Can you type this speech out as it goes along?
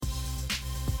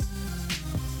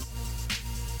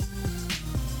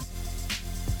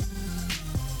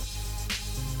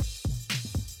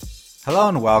Hello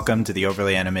and welcome to the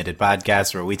Overly Animated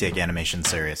Podcast, where we take animation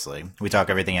seriously. We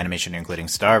talk everything animation, including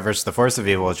Star vs. the Force of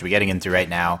Evil, which we're getting into right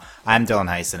now. I'm Dylan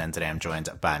Heisen, and today I'm joined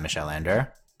by Michelle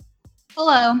Ander.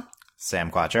 Hello.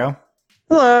 Sam Quattro.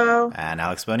 Hello. And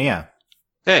Alex Bonilla.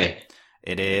 Hey.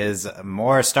 It is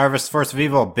more Star vs. Force of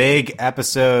Evil. Big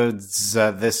episodes.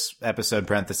 This episode,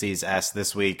 parentheses, S,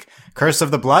 this week. Curse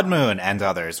of the Blood Moon and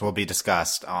others will be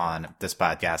discussed on this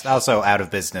podcast. Also, Out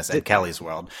of Business and Kelly's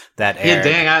World. That aired.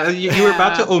 Yeah, dang. You were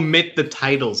about to omit the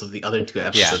titles of the other two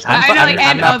episodes. Yeah,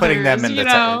 I'm not putting them in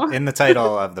the in the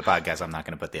title of the podcast. I'm not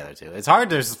going to put the other two. It's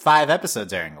hard. There's 5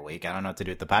 episodes airing a week. I don't know what to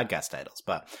do with the podcast titles.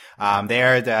 But they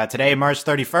aired today, March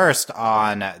 31st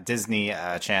on Disney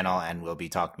Channel, and we'll be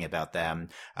talking about them.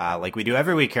 Like we do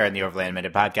every week here in the Overly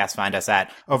Animated Podcast. Find us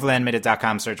at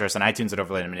overlyanimated.com, search us on iTunes at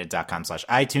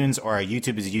overlyanimated.com/iTunes, or our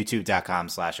YouTube is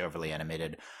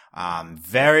youtube.com/overlyanimated.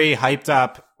 Very hyped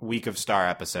up week of Star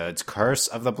episodes. Curse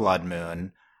of the Blood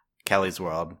Moon, Kelly's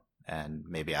World, and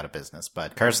maybe Out of Business.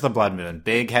 But Curse of the Blood Moon,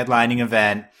 big headlining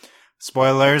event.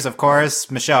 Spoilers, of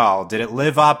course. Michelle, did it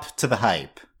live up to the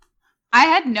hype? I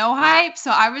had no hype,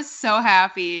 so I was so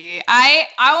happy. I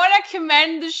want to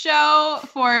commend the show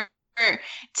for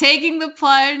taking the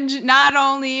plunge, not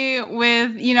only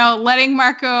with, letting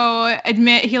Marco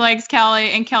admit he likes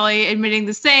Kelly and Kelly admitting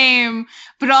the same,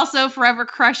 but also forever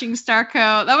crushing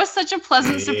Starco. That was such a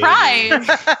pleasant surprise.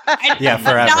 Yeah,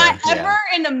 forever. Not ever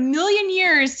in a million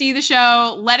years see the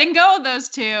show letting go of those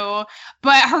two,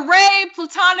 but hooray,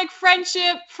 platonic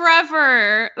friendship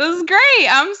forever. This is great.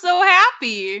 I'm so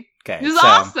happy. Okay, this is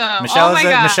awesome.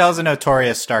 Michelle's a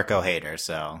notorious Starco hater,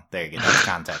 so there you go. That's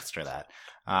context for that.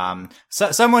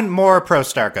 So someone more pro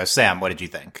Starco. Sam, what did you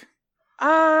think?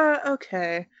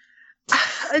 Okay.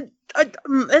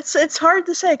 It's hard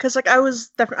to say because I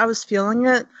was feeling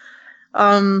it.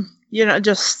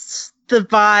 Just the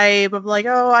vibe of like,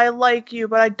 oh, I like you,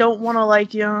 but I don't want to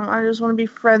like you. I just want to be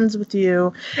friends with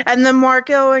you. And then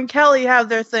Marco and Kelly have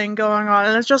their thing going on,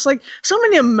 and it's just like so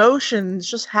many emotions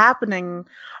just happening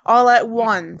all at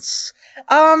once.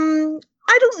 I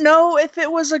don't know if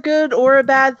it was a good or a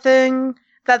bad thing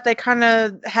that they kind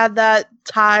of had that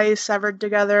tie severed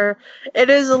together. It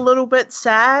is a little bit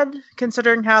sad,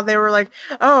 considering how they were like,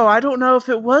 oh, I don't know if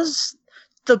it was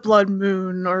the blood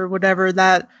moon or whatever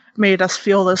that made us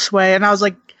feel this way. And I was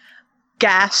like,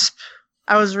 gasp.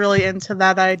 I was really into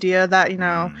that idea that,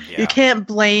 you can't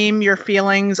blame your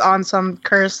feelings on some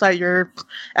curse that your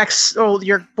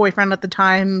your boyfriend at the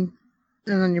time,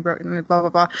 and then you broke, and blah, blah,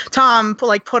 blah. Tom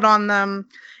put on them.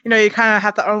 You kind of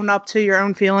have to own up to your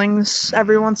own feelings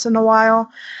every once in a while.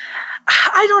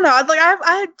 I don't know.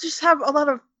 I just have a lot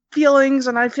of feelings,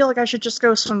 and I feel like I should just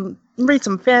read some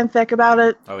fanfic about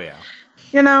it. Oh yeah.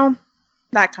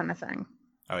 That kind of thing.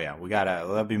 Oh yeah,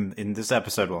 in this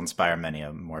episode will inspire many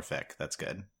a more fic. That's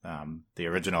good. The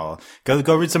original,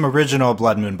 go read some original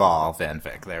Blood Moon Ball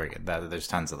fanfic. There we go. There's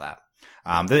tons of that.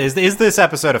 Is this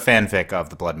episode a fanfic of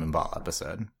the Blood Moon Ball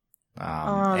episode?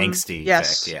 Angsty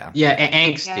yes. fic, yeah,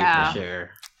 angsty for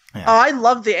sure. Yeah. Oh, I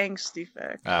love the angsty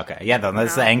fic. Okay, yeah, then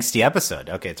that's the angsty episode.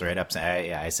 Okay, it's right up.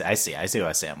 I see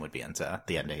why Sam would be into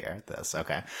the end of here. This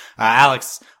okay,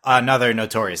 Alex, another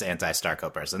notorious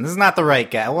anti-Starco person. This is not the right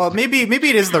guy. Well, maybe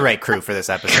it is the right crew for this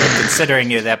episode, considering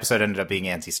the episode ended up being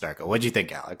anti-Starco. What'd you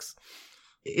think, Alex?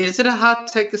 Is it a hot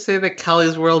take to say that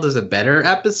Kelly's World is a better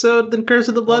episode than Curse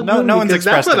of the Blood Moon? No one's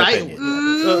expressed an opinion.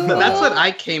 That's what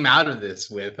I came out of this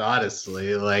with,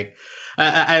 honestly. Like,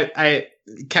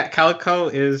 Calico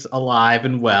is alive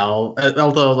and well,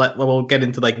 although we'll get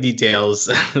into like details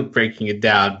breaking it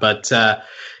down. But so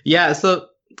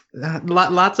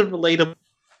lots of relatable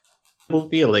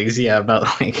feelings,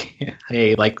 about like,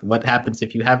 hey, like what happens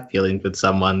if you have feelings with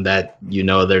someone that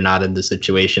they're not in the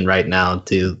situation right now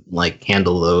to like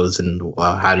handle those, and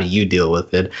how do you deal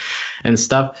with it and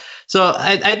stuff. So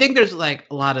I think there's like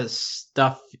a lot of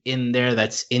stuff in there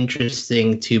that's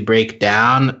interesting to break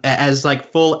down as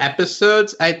like full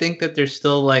episodes. I think that there's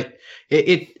still like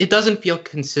it doesn't feel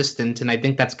consistent, and I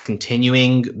think that's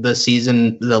continuing the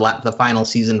season, the final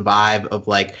season vibe of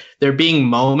like there being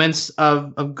moments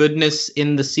of goodness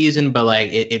in the season, but like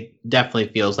it definitely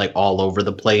feels like all over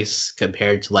the place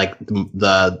compared to like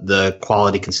the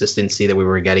quality consistency that we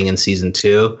were getting in season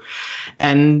 2,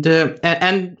 and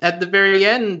at the very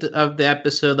end of the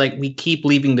episode, like we keep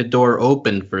leaving the door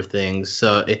open for things.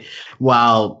 So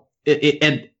while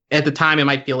at the time, it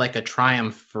might feel like a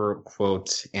triumph for,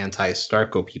 quote,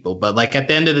 anti-Starco people. But, like, at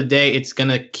the end of the day, it's going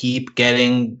to keep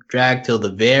getting dragged till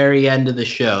the very end of the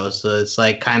show. So it's,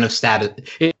 like, kind of status.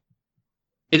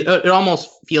 It almost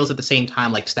feels at the same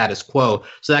time like status quo.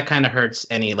 So that kind of hurts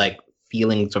any, like,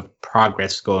 feelings of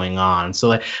progress going on. So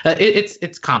like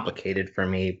it's complicated for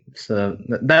me. So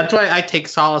that's why I take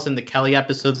solace in the Kelly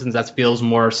episode, since that feels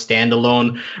more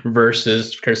standalone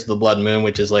versus Curse of the Blood Moon,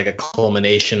 which is like a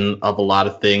culmination of a lot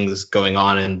of things going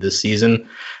on in this season.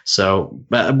 So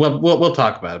but we'll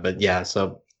talk about it. But yeah,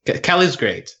 so Kelly's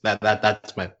great. That's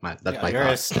my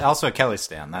You're thought. also a Kelly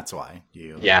stan. That's why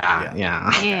you. Yeah.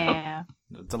 Yeah.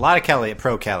 It's a lot of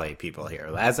pro Kelly people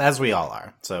here, as we all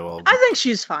are. So I think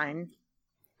she's fine.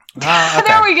 okay.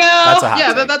 There we go. That's a hot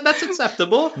Yeah, take. that's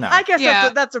acceptable. No. I guess Yeah.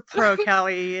 that's a pro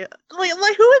Kelly.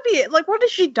 Like who would be like? What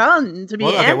has she done to be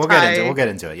anti? We'll get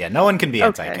into it. Yeah, no one can be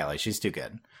Okay. anti Kelly. She's too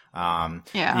good. Yeah.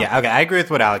 Yeah. Okay. I agree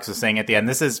with what Alex was saying at the end.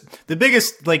 This is the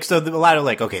biggest, a lot of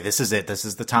okay, this is it. This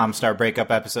is the Tom Star breakup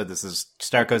episode. This is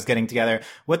Starco's getting together.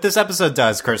 What this episode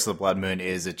does, Curse of the Blood Moon,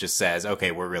 is it just says,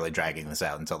 okay, we're really dragging this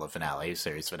out until the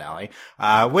series finale,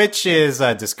 which is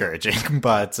discouraging,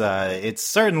 but it's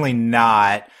certainly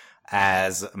not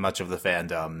as much of the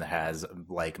fandom has,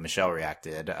 like Michelle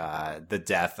reacted, the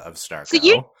death of Starco. So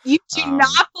you do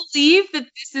not believe that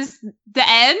this is the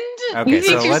end? Okay, You think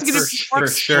so there's let's- gonna be For more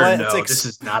sure, Let's no, this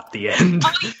is not the end.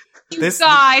 you this-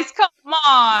 guys? Come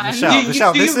on. Michelle, Do this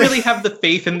you is- really have the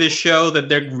faith in this show that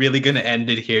they're really going to end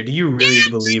it here? Do you really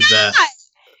believe that?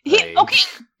 Okay,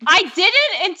 I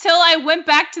didn't until I went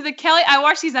back to the Kelly. I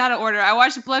watched these out of order. I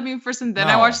watched Blood Moon first, and then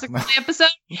I No. watched the Kelly episode.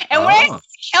 And when I saw the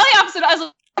Kelly episode, I was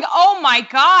like, "Oh my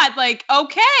god!" Like,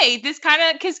 okay, this kind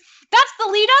of because that's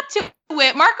the lead up to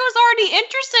it. Marco's already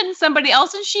interested in somebody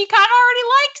else, and she kind of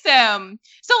already likes him.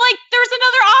 So like, there's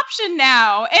another option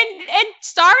now, and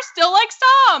Star still likes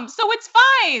Tom, so it's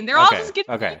fine. They're all Okay, just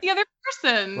getting okay. the other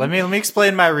person. Let me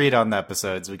explain my read on the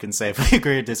episodes. We can say if we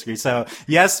agree or disagree. So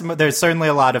yes, there's certainly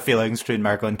a lot of feelings between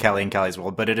Marco and Kelly Kelly's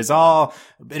world, but it all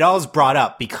is brought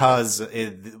up because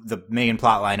the main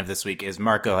plot line of this week is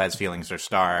Marco has feelings for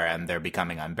Star and they're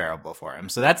becoming unbearable for him.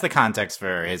 So that's the context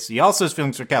for he also has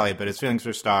feelings for Kelly, but his feelings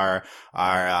for Star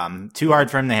are too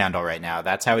hard for him to handle right now.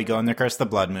 That's how we go in the Curse of the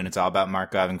Blood Moon. It's all about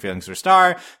Marco having feelings for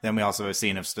Star. Then we also have a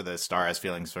scene of the Star has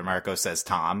feelings for Marco, says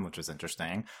Tom, which was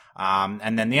interesting.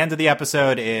 And then the end of the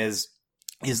episode is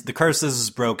the curse is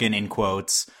broken in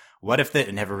quotes. What if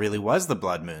it never really was the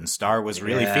Blood Moon? Star was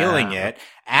really feeling it.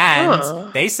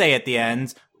 And they say at the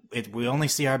end, we only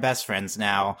see our best friends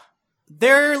now.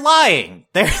 They're lying.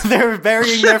 They're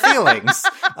burying their feelings.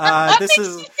 What This makes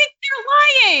is you think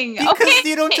they're lying? because Okay,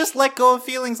 you don't just let go of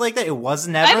feelings like that. It was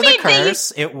never I the mean,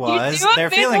 curse. It was do a their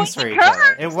big feelings one for with each other.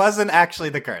 curse. It wasn't actually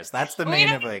the curse. That's the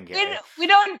main thing here. we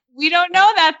don't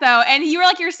know that though. And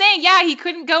you're saying, yeah, he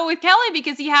couldn't go with Kelly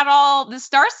because he had all the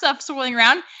Star stuff swirling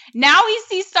around. Now he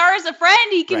sees Star as a friend.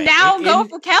 He can Right. now In- go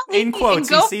for Kelly. In quotes,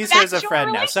 he and go sees for her that as a actual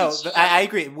friend now. So relationship. I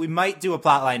agree. We might do a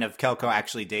plot line of Kelko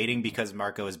actually dating because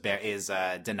Marco is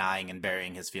denying and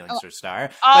burying his feelings for Star.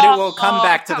 But it will come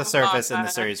back to the come surface in the on.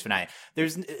 series finale.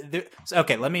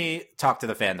 Okay, let me talk to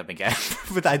the fandom again.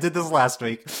 But I did this last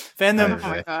week. Fandom, Oh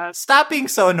my God. stop being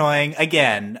so annoying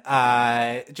again.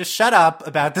 Just shut up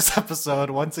about this episode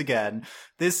once again.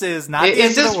 This is not the end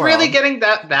Is of this the world. really getting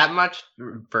that much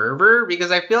fervor?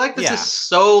 Because I feel like this Yeah. is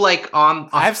so like on.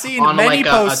 I've seen on many like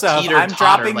posts a of I'm teeter-totter,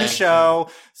 dropping the like- show,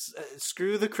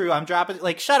 screw the crew, I'm dropping,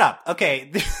 shut up.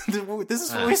 Okay, this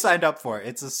is what we signed up for.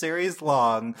 It's a series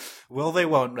long, will they,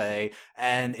 won't they,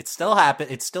 and it still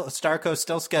happened. It's still, Starco's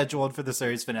still scheduled for the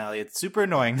series finale. It's super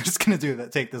annoying they're just gonna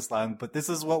take this long, but this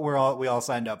is what we all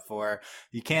signed up for.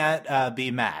 You can't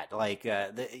be mad.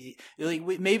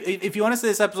 Maybe if you want to say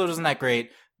this episode isn't that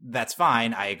great, that's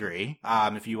fine. I agree.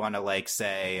 If you want to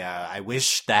say, I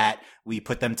wish that we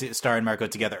put them Star and Marco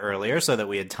together earlier so that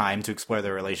we had time to explore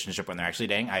their relationship when they're actually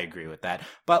dating. I agree with that.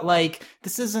 But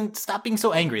this isn't, stop being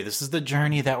so angry. This is the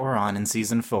journey that we're on in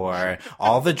season 4.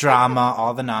 All the drama,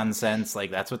 all the nonsense.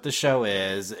 That's what the show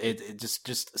is. It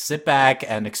just sit back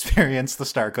and experience the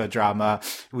Starco drama.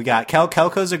 We got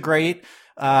Kelko's a great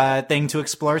thing to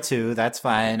explore too. That's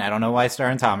fine. I don't know why Star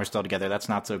and Tom are still together. That's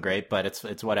not so great, but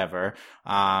it's whatever.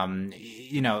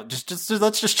 Just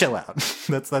let's just chill out.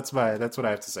 that's what I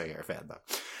have to say here, fandom.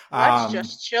 Let's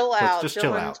just chill out. just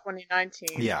chill Dylan out.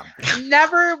 2019. Yeah.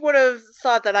 Never would have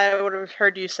thought that I would have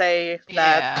heard you say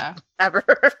that ever.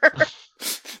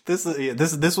 This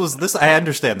I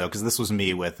understand though, because this was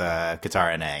me with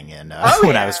Katara and Aang and Oh,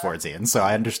 when I yeah. was 14, so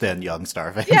I understand young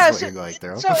Star fans Yeah, what so- you're going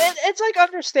through. So it's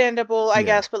understandable, I Yeah.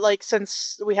 guess, but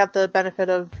since we have the benefit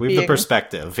of We have the being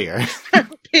perspective here.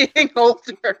 being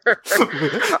older.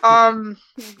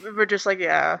 We're just like,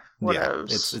 yeah, whatever.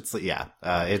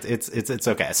 It's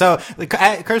okay. So,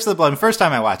 Curse of the Blood. First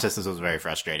time I watched this was very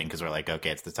frustrating because we're like, okay,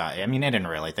 it's the Tom. I mean, I didn't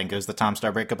really think it was the Tom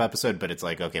Star breakup episode, but it's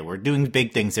like, okay, we're doing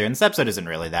big things here, and this episode isn't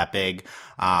really that big.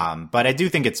 But I do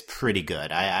think it's pretty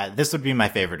good. This would be my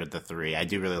favorite of the three. I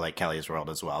do really like Kelly's World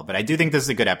as well, but I do think this is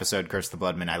a good episode. Curse of the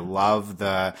Blood Moon. I love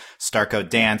the Starco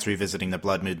dance, revisiting the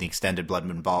Blood Moon, the extended Blood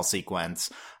Moon ball sequence.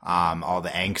 All the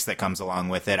angst that comes along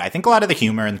with it. I think a lot of the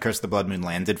humor in Curse of the Blood Moon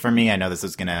landed for me. I know this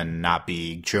is gonna not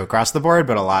be true across the board,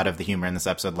 but a lot of the humor in this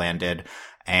episode landed.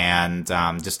 And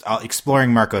just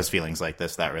exploring Marco's feelings like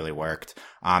this, that really worked.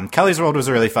 Kelly's World was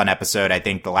a really fun episode. I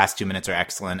think the last 2 minutes are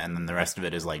excellent, and then the rest of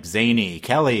it is like zany,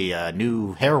 Kelly,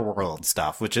 new hair world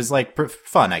stuff, which is like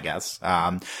fun, I guess.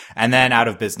 And then Out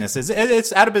of Business is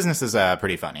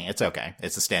pretty funny. It's okay.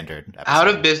 It's a standard episode. Out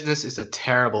of Business is a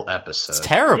terrible episode. It's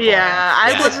terrible. Yeah,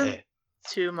 I wasn't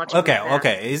too much.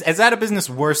 Okay. Is Out of Business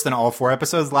worse than all 4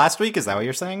 episodes last week? Is that what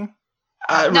you're saying?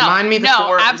 Remind me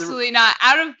absolutely not.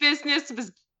 Out of Business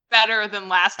was better than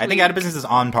last week. I think Out of Business is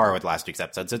on par with last week's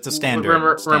episodes. It's a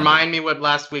standard. Remind me what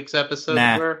last week's episodes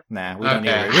were? Nah, we don't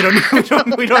need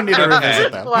to. We don't need to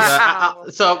revisit them. Wow.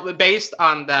 So based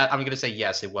on that, I'm going to say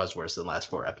yes, it was worse than the last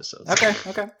 4 episodes.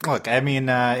 Okay. Look, I mean,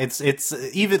 it's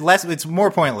even less. It's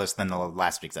more pointless than the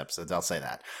last week's episodes. I'll say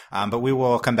that. But we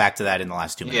will come back to that in the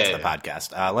last 2 minutes of the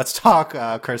podcast. Let's talk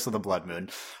Curse of the Blood Moon.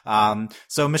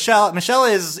 So Michelle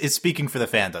is speaking for the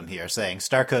fandom here, saying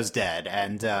Starco's dead,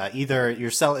 and either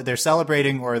they're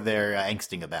celebrating or they're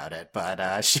angsting about it. But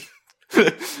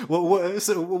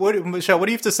Michelle, what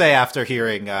do you have to say after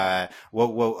hearing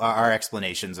what our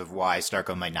explanations of why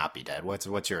Starco might not be dead?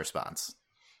 What's your response?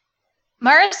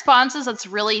 My response is that's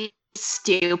really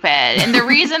stupid, and the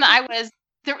reason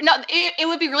it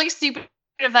would be really stupid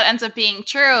if that ends up being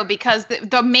true, because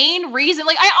the main reason,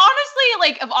 like, I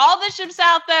honestly, like, of all the ships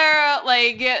out there,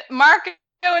 like, Marco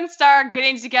and Star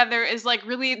getting together is like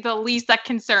really the least that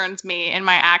concerns me in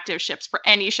my active ships for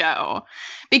any show,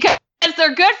 because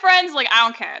they're good friends. Like, I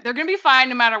don't care, they're gonna be fine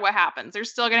no matter what happens. They're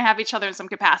still gonna have each other in some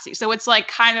capacity, so it's like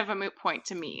kind of a moot point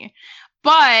to me.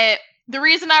 But the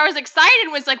reason I was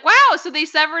excited was like, wow, so they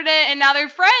severed it and now they're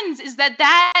friends, is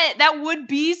that would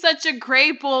be such a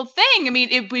great, bold thing. I mean,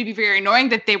 it would be very annoying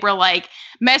that they were like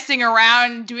messing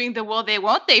around doing the will they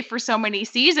won't they for so many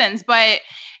seasons, but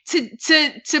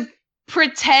to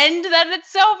pretend that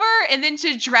it's over and then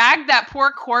to drag that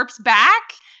poor corpse back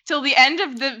till the end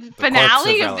of the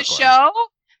finale of the show,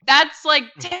 that's like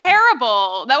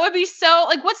terrible. That would be so,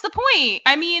 like, what's the point?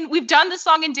 I mean, we've done the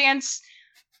song and dance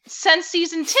since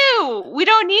season 2. We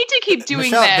don't need to keep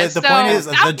doing Michelle, this. The point is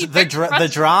the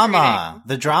drama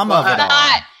of it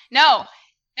all. No,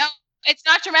 it's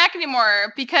not dramatic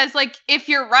anymore, because, like, if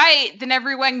you're right, then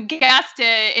everyone guessed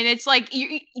it, and it's like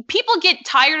people get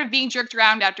tired of being jerked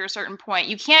around after a certain point.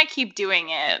 You can't keep doing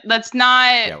it. That's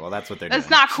not. Yeah, well, that's what they're. That's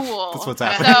doing. not cool. That's what's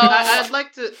happening. So, I'd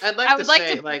like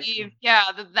to believe,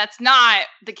 that's not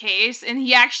the case, and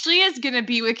he actually is going to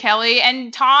be with Kelly,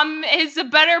 and Tom is a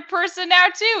better person now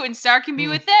too, and Star can be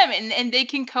with them, and they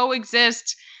can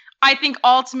coexist. I think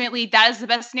ultimately that is the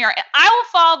best scenario. And I will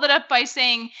follow that up by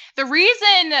saying the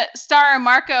reason Star and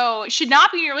Marco should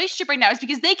not be in a relationship right now is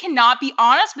because they cannot be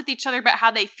honest with each other about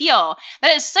how they feel.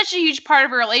 That is such a huge part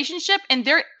of a relationship, and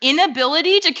their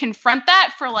inability to confront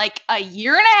that for like a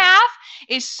year and a half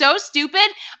is so stupid.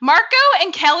 Marco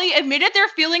and Kelly admitted their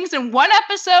feelings in one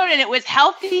episode, and it was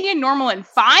healthy and normal and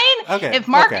fine. Okay, if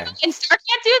Marco and Star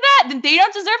can't do that, then they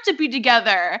don't deserve to be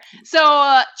together.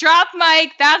 So drop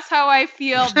mic. That's how I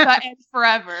feel. And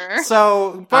forever.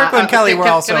 So Marco and Kelly were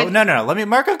also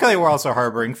Marco and Kelly were also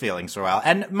harboring feelings for a while.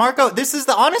 And Marco, this is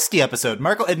the honesty episode.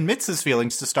 Marco admits his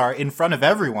feelings to Star in front of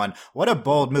everyone. What a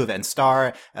bold move. And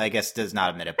Star, I guess, does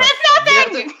not admit it. But that's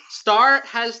nothing. Star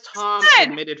has Tom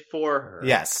admitted for her.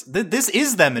 Yes, this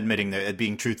is them admitting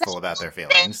being truthful about their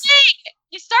feelings.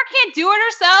 Star can't do it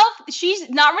herself. She's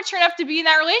not mature enough to be in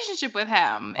that relationship with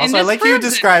him. Also, I like you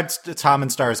described Tom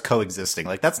and Star as coexisting.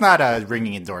 Like, that's not a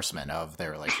ringing endorsement of their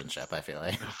relationship, I feel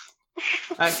like.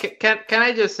 Can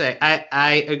I just say,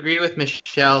 I agree with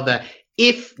Michelle that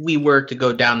if we were to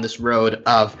go down this road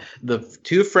of the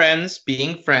two friends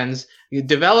being friends,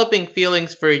 developing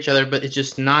feelings for each other, but it's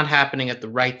just not happening at the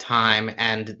right time,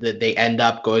 and that they end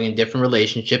up going in different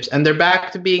relationships, and they're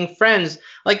back to being friends.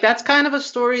 Like, that's kind of a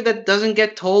story that doesn't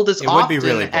get told as often. It would be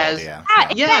really bold,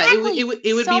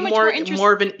 it would so be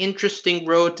more of an interesting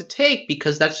road to take,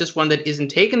 because that's just one that isn't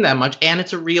taken that much, and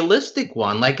it's a realistic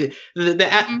one. Like,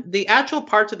 the actual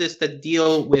parts of this that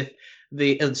deal with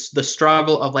the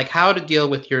struggle of, like, how to deal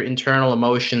with your internal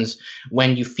emotions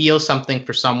when you feel something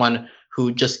for someone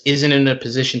who just isn't in a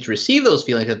position to receive those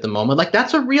feelings at the moment. Like,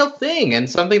 that's a real thing, and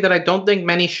something that I don't think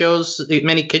many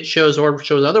kids shows or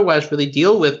shows otherwise really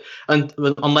deal with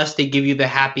unless they give you the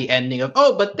happy ending of,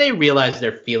 oh, but they realize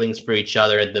their feelings for each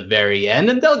other at the very end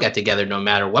and they'll get together no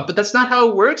matter what. But that's not how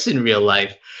it works in real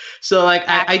life. So like,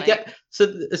 Exactly. I get.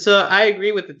 So I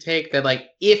agree with the take that,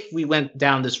 like, if we went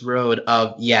down this road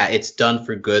of, yeah, it's done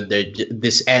for good,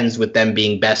 this ends with them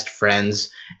being best friends,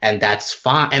 and that's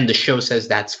fine, and the show says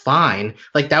that's fine,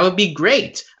 like, that would be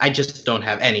great. I just don't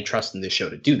have any trust in the show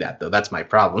to do that, though. That's my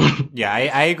problem. Yeah,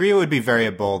 I agree. It would be a very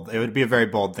bold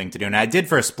thing to do, and I did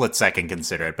for a split second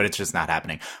consider it, but it's just not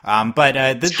happening. But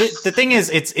the thing is,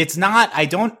 it's not. I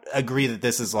don't agree that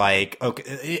this is like,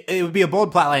 okay. It would be a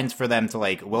bold plotline for them to,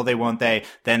 like, will they, won't they?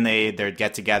 Then they'd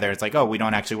get together. It's like, oh, we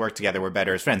don't actually work together. We're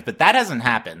better as friends. But that hasn't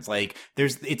happened. Like,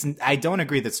 I don't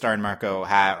agree that Star and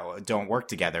Marco don't work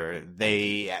together.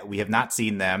 We have not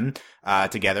seen them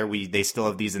together. They still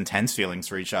have these intense feelings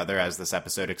for each other, as this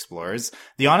episode explores.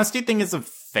 The honesty thing is a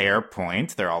fair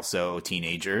point. They're also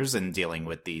teenagers and dealing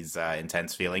with these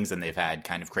intense feelings, and they've had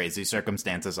kind of crazy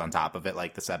circumstances on top of it,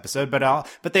 like this episode.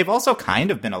 But they've also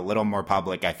kind of been a little more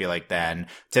public, I feel like, than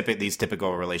these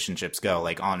typical relationships go,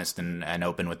 like honest and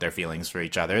open with their feelings for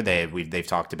each other. They've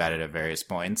talked about it at various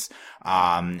points.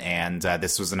 And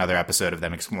this was another episode of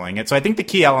them exploring it. So I think the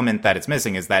key element that it's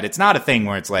missing is that it's not a thing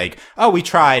where it's like, oh, we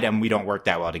tried and we don't work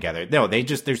that well together. No,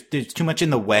 there's too much in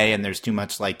the way, and there's too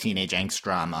much like teenage angst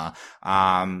drama,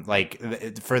 like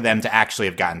for them to actually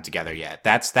have gotten together yet.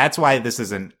 That's why this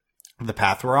isn't the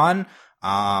path we're on.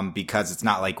 Because it's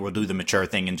not like we'll do the mature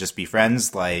thing and just be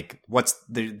friends. Like,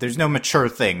 there's no mature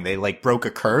thing. They like broke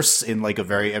a curse in like a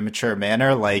very immature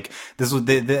manner. Like, this was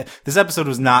this episode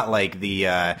was not like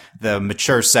the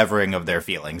mature severing of their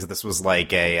feelings. This was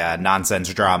like a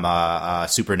nonsense drama,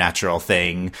 supernatural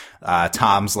thing.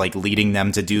 Tom's like leading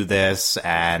them to do this,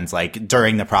 and like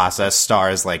during the process,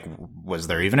 Star's like, was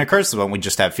there even a curse when we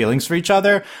just have feelings for each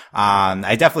other?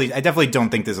 I definitely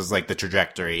don't think this is like the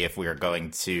trajectory if we are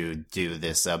going to do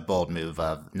this bold move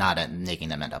of not making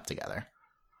them end up together.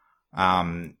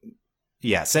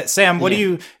 Yeah, Sam, what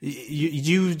do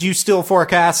you still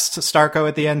forecast Starco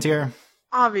at the end here?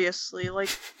 Obviously, like,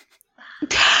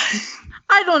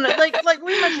 I don't know, like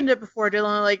we mentioned it before,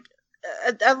 Dylan. Like,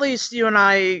 at least you and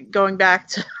I, going back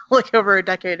to like over a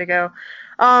decade ago,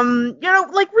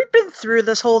 like, we've been through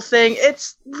this whole thing.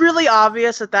 It's really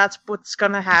obvious that that's what's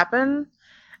gonna happen.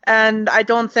 And I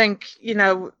don't think,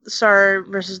 Star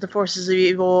versus the Forces of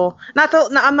Evil,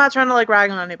 I'm not trying to like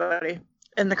rag on anybody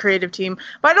in the creative team,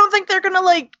 but I don't think they're gonna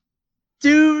like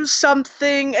do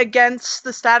something against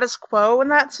the status quo in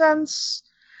that sense.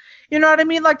 You know what I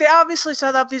mean? Like, they obviously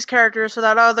set up these characters so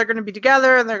that, oh, they're gonna be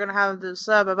together and they're gonna have this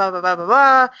blah blah blah blah blah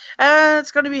blah, and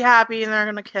it's gonna be happy and they're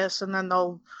gonna kiss and then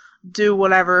they'll do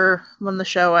whatever when the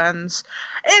show ends.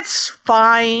 It's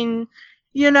fine.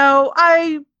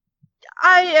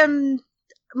 I am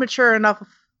mature enough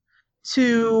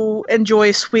to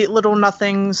enjoy sweet little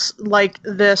nothings like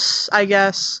this, I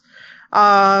guess.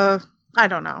 I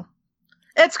don't know.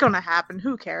 It's gonna happen.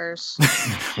 Who cares?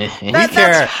 We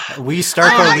care. We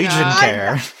Starco Legion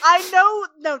care. I know.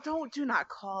 No, do not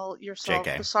call yourself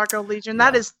JK. the Starco Legion.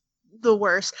 That is the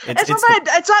worst. It's not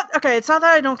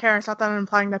that I don't care. It's not that I'm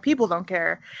implying that people don't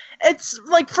care. It's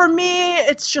like, for me,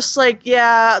 it's just like,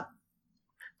 yeah,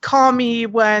 call me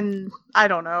when, I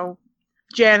don't know,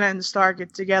 Jana and Star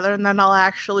get together, and then I'll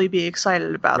actually be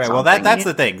excited about right. something. Well, that's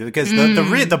the thing, because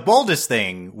the boldest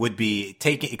thing would be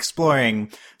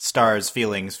exploring Star's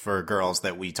feelings for girls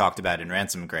that we talked about in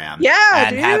Ransomgram. Yeah,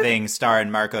 and having Star and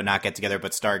Marco not get together,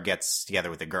 but Star gets together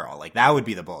with a girl. Like, that would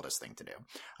be the boldest thing to do.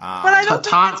 But I don't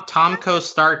Tomko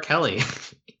Star Kelly.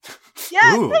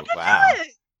 Yeah, Ooh, they could wow. do it.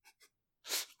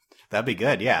 That'd be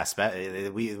good. Yeah.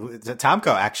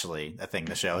 Tomko, actually, a thing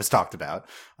the show has talked about.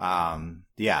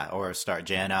 Or Star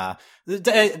Jana.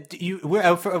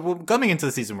 We're coming into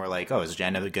the season, we're like, oh, is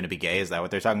Jana going to be gay? Is that what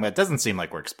they're talking about? It doesn't seem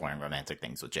like we're exploring romantic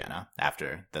things with Jana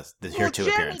after her two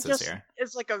Jana appearances here.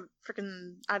 It's like a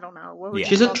freaking, I don't know. What would Yeah. you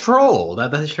She's a call it? troll.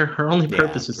 That's her only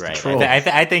purpose is right. to troll.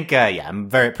 I think, I'm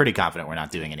pretty confident we're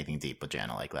not doing anything deep with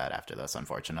Jana like that after this,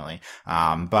 unfortunately.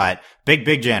 But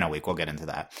big Jana week. We'll get into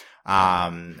that.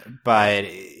 But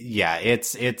yeah,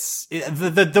 it's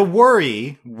the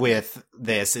worry with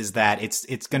this is that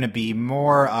it's going to be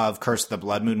more of Curse of the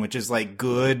Blood Moon, which is like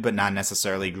good, but not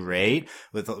necessarily great.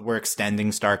 We're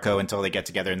extending Starco until they get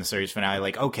together in the series finale.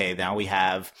 Like, okay, now we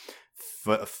have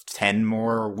 10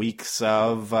 more weeks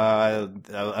of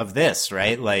this,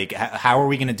 right? Like, how are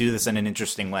we going to do this in an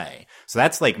interesting way? So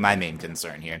that's like my main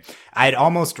concern here. I'd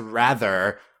almost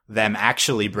rather them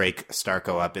actually break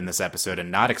Starco up in this episode and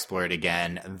not explore it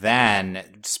again,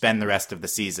 then spend the rest of the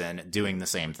season doing the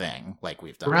same thing like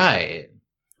we've done. Right.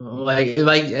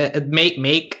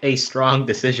 Make a strong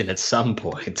decision at some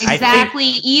point. Exactly.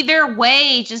 Either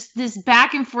way, just this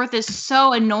back and forth is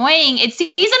so annoying. It's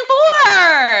season 4.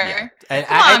 Yeah.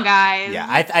 Come on, guys. Yeah,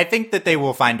 I think that they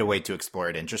will find a way to explore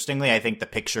it interestingly. I think the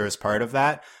picture is part of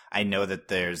that. I know that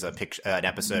there's an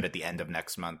episode at the end of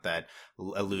next month that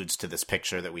alludes to this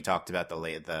picture that we talked about,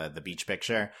 the beach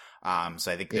picture.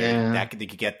 So I think that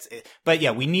could get, but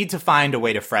yeah, we need to find a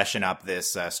way to freshen up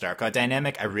this Starco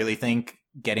dynamic. I really think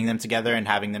getting them together and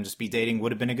having them just be dating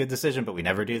would have been a good decision, but we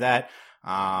never do that.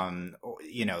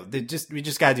 We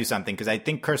just gotta do something, because I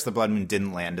think Curse of the Blood Moon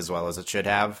didn't land as well as it should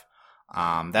have.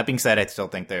 That being said, I still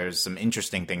think there's some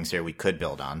interesting things here we could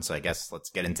build on. So I guess let's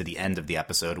get into the end of the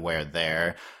episode where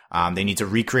they need to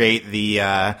recreate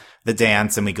the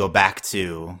dance, and we go back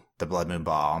to the Blood Moon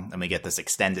Ball, and we get this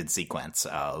extended sequence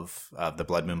of the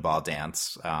Blood Moon Ball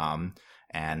dance.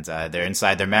 And they're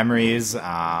inside their memories.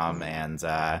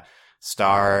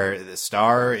 Star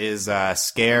is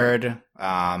scared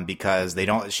because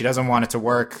she doesn't want it to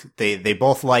work. They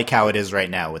both like how it is right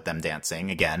now with them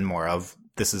dancing. Again, more of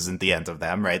this isn't the end of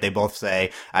them, right? They both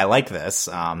say, I like this.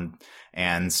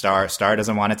 And Star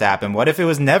doesn't want it to happen. What if it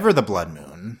was never the Blood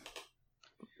Moon?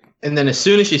 And then as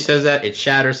soon as she says that, it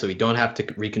shatters, so we don't have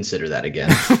to reconsider that again.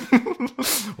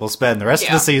 We'll spend the rest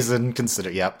of the season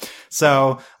Yep.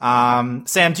 So,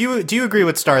 Sam, do you agree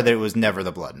with Star that it was never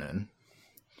the Blood Moon?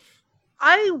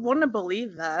 I want to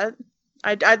believe that.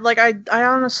 I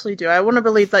honestly do. I want to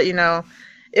believe that,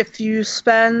 if you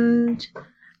spend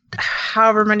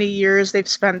however many years they've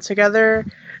spent together,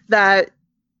 that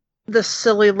the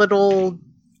silly little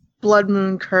Blood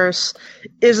Moon curse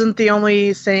isn't the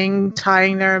only thing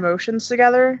tying their emotions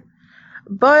together.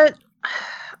 But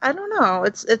I don't know.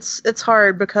 It's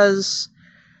hard because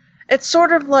it's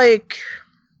sort of like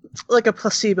a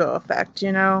placebo effect,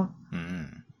 Mm-hmm.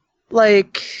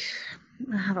 Like,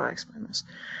 how do I explain this?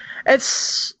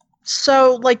 It's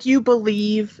so, you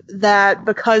believe that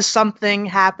because something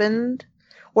happened,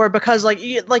 or because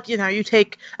you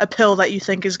take a pill that you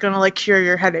think is gonna cure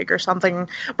your headache or something,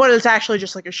 but it's actually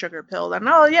just a sugar pill. Then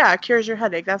it cures your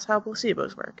headache. That's how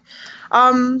placebos work.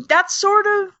 That's sort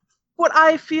of what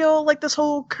I feel like this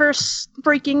whole curse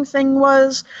breaking thing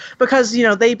was, because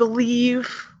they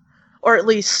believe, or at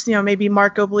least maybe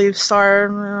Marco believes, Star, I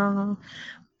don't know,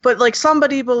 but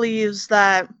somebody believes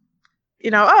that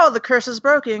the curse is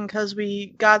broken because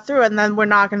we got through it, and then we're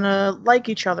not gonna like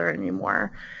each other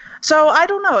anymore. So I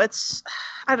don't know.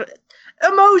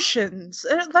 Emotions,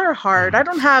 they're hard. I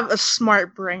don't have a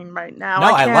smart brain right now.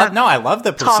 I love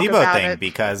the placebo thing,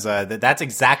 because that's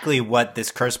exactly what this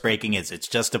curse breaking is. It's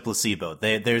just a placebo.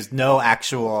 There's no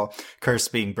actual curse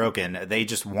being broken. They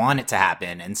just want it to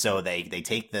happen, and so they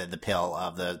take the pill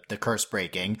of the curse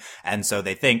breaking, and so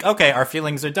they think, okay, our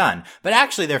feelings are done. But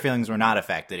actually, their feelings were not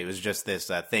affected. It was just this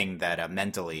thing that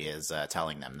mentally is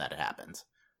telling them that it happened.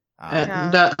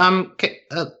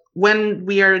 When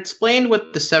we are explained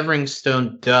what the Severing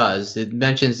Stone does, it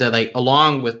mentions that,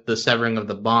 along with the severing of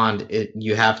the bond,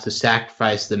 you have to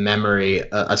sacrifice the memory,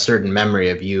 a certain memory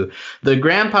of you. The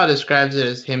grandpa describes it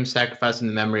as him sacrificing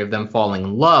the memory of them falling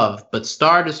in love, but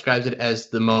Star describes it as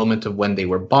the moment of when they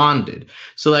were bonded.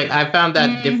 So, I found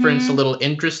that difference a little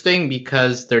interesting,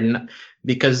 because they're not...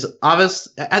 Because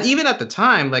even at the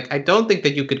time, I don't think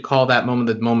that you could call that moment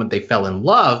the moment they fell in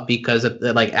love, because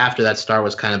after that, Star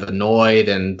was kind of annoyed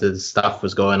and the stuff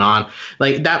was going on.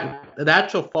 The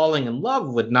actual falling in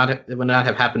love would not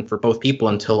have happened for both people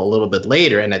until a little bit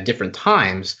later and at different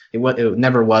times. It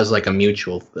never was a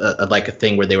mutual, a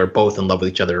thing where they were both in love with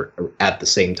each other at the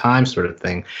same time, sort of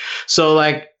thing. So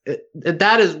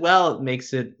that as well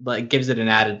makes it gives it an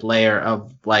added layer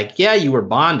of you were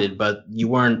bonded, but you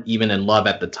weren't even in love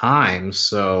at the time.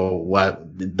 So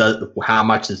how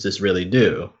much does this really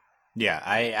do? Yeah,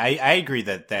 I agree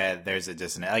that there's a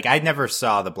dissonance. I never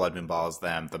saw the Blood Moon Balls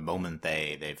the moment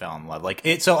they fell in love.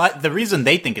 The reason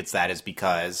they think it's that is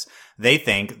because they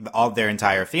think all their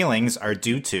entire feelings are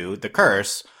due to the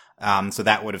curse. So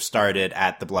that would have started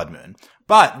at the Blood Moon.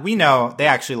 But we know they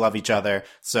actually love each other,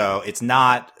 so it's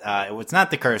not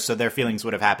the curse. So their feelings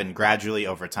would have happened gradually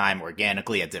over time,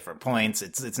 organically at different points.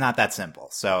 It's not that simple.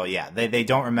 So yeah, they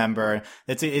don't remember.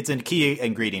 It's a key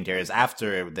ingredient here is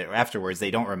afterwards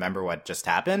they don't remember what just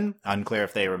happened. Unclear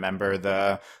if they remember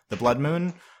the Blood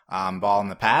Moon ball in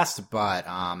the past, but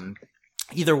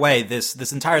either way,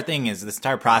 this entire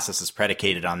process is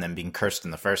predicated on them being cursed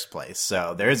in the first place.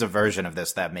 So there is a version of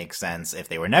this that makes sense if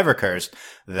they were never cursed,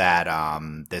 that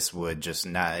this would just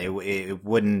not, it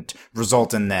wouldn't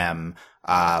result in them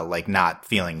like not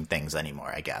feeling things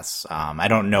anymore, I guess. I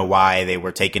don't know why they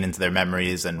were taken into their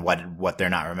memories and what they're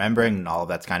not remembering, and all of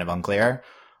that's kind of unclear.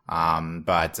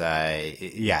 But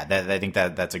yeah, I think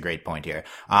that's a great point here.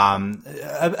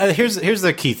 Here's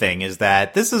the key thing, is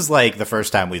that this is like the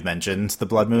first time we've mentioned the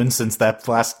Blood Moon since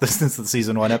the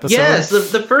season 1 episode. Yes,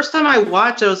 the first time I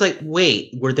watched, I was like,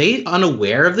 wait, were they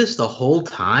unaware of this the whole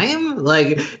time?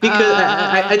 Like, because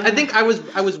I think I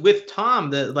was with Tom,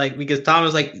 because Tom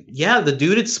was like, yeah, the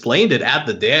dude explained it at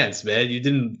the dance, man. You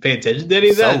didn't pay attention to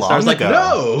any of that. So I was like,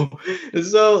 no.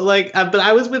 So like, but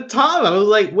I was with Tom. I was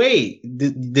like, wait,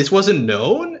 this wasn't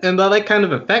known, and that kind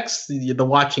of affects the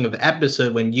watching of the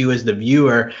episode when you as the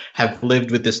viewer have lived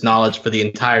with this knowledge for the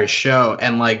entire show,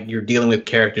 and like you're dealing with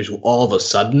characters who all of a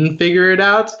sudden figure it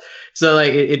out. So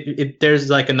like it there's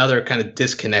like another kind of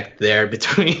disconnect there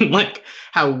between like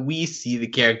how we see the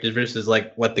characters versus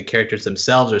like what the characters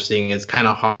themselves are seeing. It's kind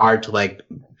of hard to like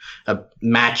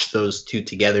match those two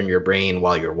together in your brain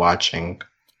while you're watching.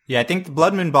 Yeah, I think the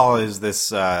Blood Moon Ball is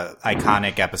this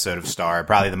iconic episode of Star,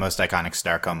 probably the most iconic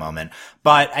Starco moment.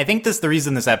 But I think the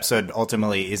reason this episode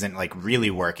ultimately isn't like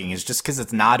really working is just because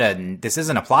this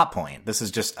isn't a plot point. This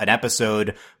is just an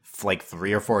episode like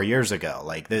 3 or 4 years ago.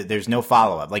 Like there's no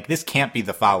follow up. Like this can't be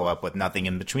the follow up with nothing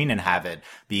in between and have it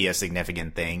be a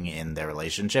significant thing in their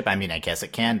relationship. I mean, I guess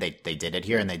it can. They did it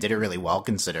here, and they did it really well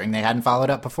considering they hadn't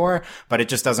followed up before. But it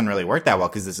just doesn't really work that well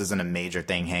because this isn't a major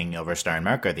thing hanging over Star and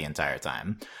Marco the entire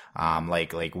time.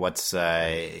 What's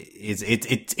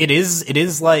it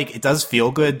is like, it does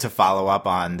feel good to follow up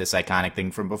on this iconic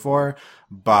thing from before,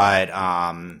 but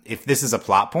if this is a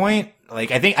plot point, like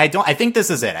I think this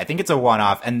is it. I think it's a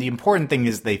one-off, and the important thing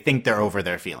is they think they're over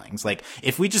their feelings. Like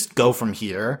if we just go from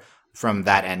here, from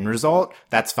that end result,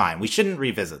 that's fine. We shouldn't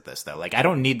revisit this though. Like I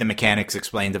don't need the mechanics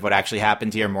explained of what actually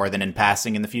happened here more than in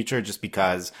passing in the future, just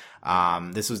because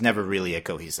this was never really a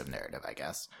cohesive narrative, I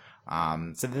guess.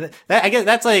 So I guess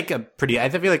that's like I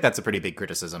feel like that's a pretty big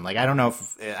criticism. Like I don't know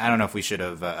if we should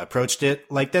have approached it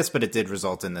like this, but it did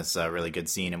result in this really good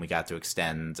scene, and we got to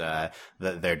extend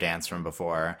their dance from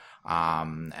before.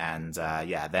 Then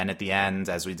at the end,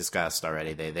 as we discussed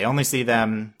already, they only see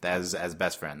them as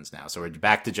best friends now. So we're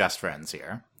back to just friends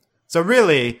here. So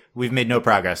really, we've made no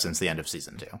progress since the end of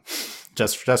season 2.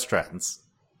 Just friends.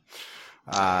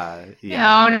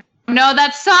 Yeah. No,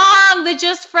 that song, the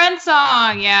Just Friends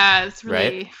song. Yeah, it's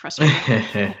really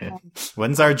frustrating.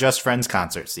 When's our Just Friends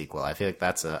concert sequel? I feel like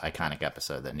that's an iconic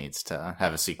episode that needs to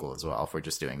have a sequel as well, if we're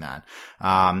just doing that.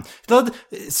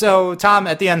 So Tom,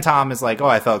 at the end, Tom is like, oh,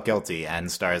 I felt guilty. And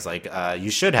Star is like, you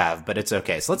should have, but it's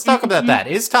okay. So let's talk about that.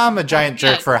 Is Tom a giant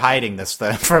jerk for hiding this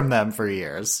from them for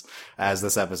years, as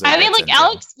this episode I mean, like into?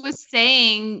 Alex was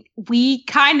saying, we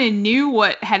kind of knew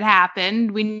what had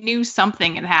happened. We knew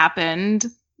something had happened.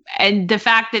 And the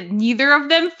fact that neither of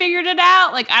them figured it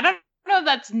out, like, I don't know if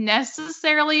that's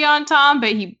necessarily on Tom, but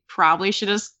he probably should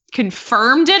have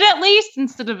confirmed it at least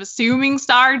instead of assuming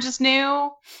Star just knew.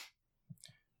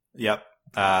 Yep.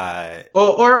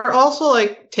 Or also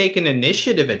like take an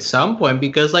initiative at some point,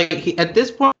 because like at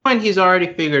this point he's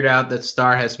already figured out that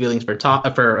Star has feelings for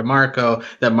Marco,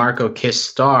 that Marco kissed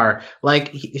Star.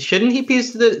 Like shouldn't he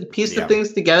piece the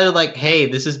things together? Like, hey,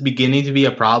 this is beginning to be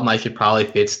a problem. I should probably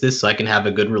fix this so I can have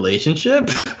a good relationship.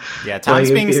 Yeah,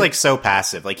 Tom's being like so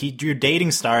passive. Like you're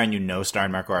dating Star, and you know Star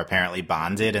and Marco are apparently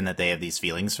bonded, and that they have these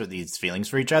feelings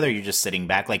for each other. You're just sitting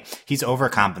back. Like he's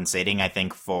overcompensating, I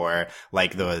think, for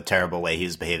like the terrible way he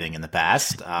was behaving in the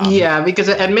past. Yeah, because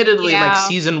admittedly, like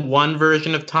season 1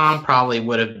 version of Tom probably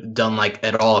would have done like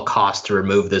at all costs to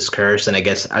remove this curse, and I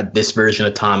guess this version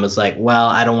of Tom is like, well,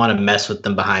 I don't want to mess with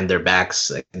them behind their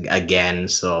backs again.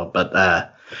 So,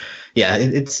 but yeah,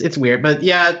 it's weird. But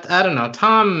yeah, I don't know.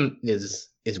 Tom is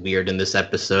weird in this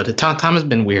episode. Tom has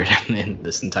been weird in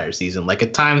this entire season. Like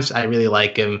at times I really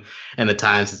like him, and at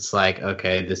times it's like,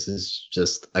 okay, this is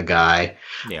just a guy.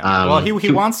 Yeah. Well,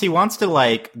 he wants to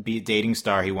like be dating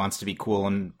Star. He wants to be cool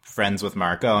and friends with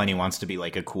Marco, and he wants to be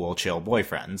like a cool, chill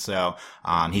boyfriend. So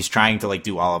he's trying to like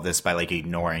do all of this by like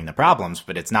ignoring the problems,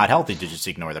 but it's not healthy to just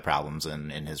ignore the problems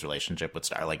in his relationship with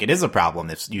Star. Like it is a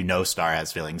problem if you know Star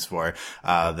has feelings for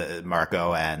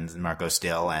Marco and Marco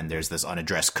still, and there's this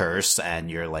unaddressed curse,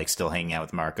 and you're like still hanging out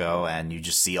with Marco, and you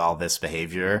just see all this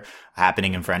behavior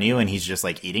happening in front of you, and he's just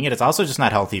like eating it. It's also just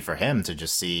not healthy for him to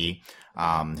just see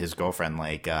his girlfriend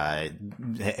like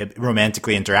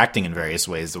romantically interacting in various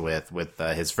ways with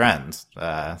his friends.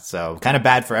 So kind of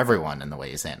bad for everyone in the way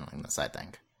he's handling this, I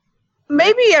think.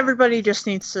 maybe everybody just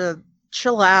needs to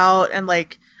chill out and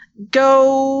like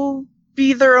go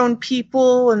be their own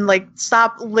people and like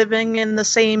stop living in the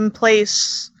same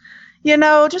place. You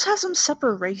know, just have some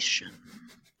separation.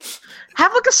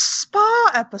 Have like a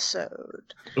spa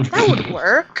episode. That would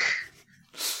work.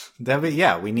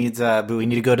 We need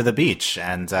to go to the beach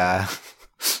and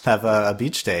have a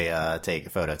beach day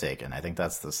photo taken. I think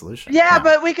that's the solution. Yeah,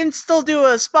 but we can still do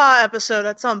a spa episode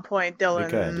at some point, Dylan.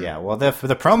 We could, yeah. Well, the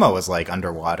promo was like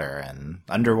underwater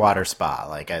spa,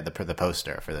 like the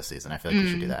poster for this season. I feel like we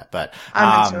should do that. But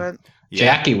I'm into it. Yeah.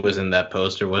 Jackie was in that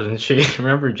poster, wasn't she?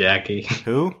 Remember Jackie?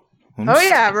 Who? Oh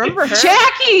yeah, remember her?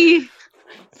 Jackie!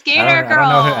 Skater girl.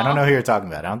 I don't know who you're talking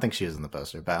about. I don't think she was in the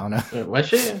poster, but I don't know. Was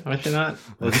she? Was she not?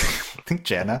 I think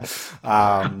Jana.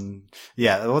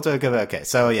 Yeah, we'll talk about. Okay,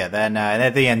 so yeah, then and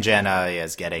at the end, Jana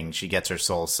she gets her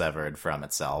soul severed from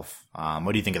itself.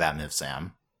 What do you think of that move,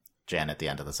 Sam? Jana at the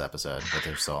end of this episode with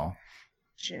her soul.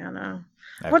 Jana.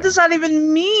 Okay. What does that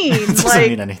even mean? It doesn't like,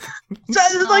 mean anything.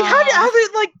 like how do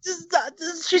like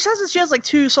she says that she has like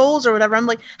two souls or whatever. I'm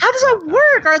like, how does that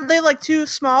work? Are they like two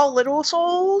small little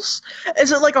souls?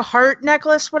 Is it like a heart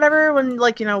necklace, whatever? When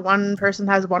like one person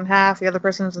has one half, the other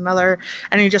person has another,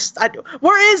 and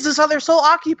where is this other soul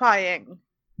occupying?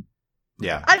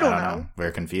 Yeah, I don't know.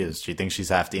 We're confused. She thinks she's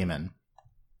half demon.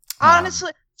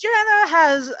 Honestly, Jana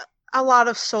has a lot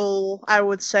of soul, I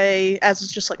would say, as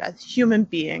just like a human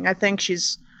being. I think she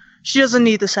doesn't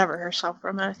need to sever herself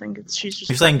from it. I think she's just.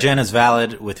 You're saying Jana's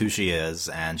valid with who she is,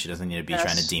 and she doesn't need to be Yes.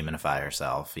 trying to demonify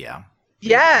herself. Yeah.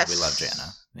 Yes. We love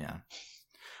Jana. Yeah.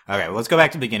 Okay, well, let's go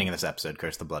back to the beginning of this episode,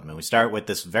 Curse the Blood Moon. We start with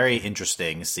this very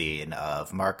interesting scene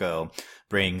of Marco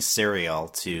bring cereal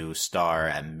to Star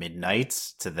at midnight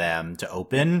to them to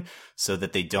open so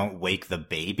that they don't wake the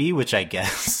baby, which I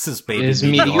guess is baby Is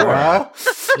Meteora.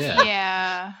 Yeah.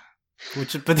 Yeah.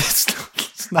 But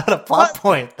it's not a plot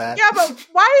point. That Yeah, but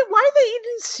why are they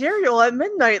eating cereal at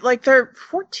midnight? Like they're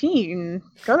 14.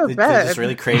 Go to they're bed. just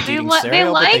really craving They cereal. they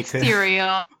but like could-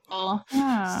 cereal.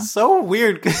 Yeah. So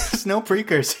weird because there's no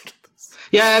precursor.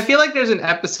 Yeah, I feel like there's an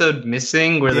episode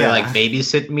missing where they Yeah. like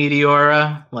babysit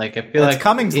Meteora. Like I feel Well, like it's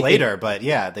coming it- later, but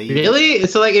yeah, they Really?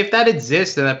 So like if that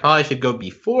exists, then that probably should go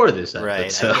before this right.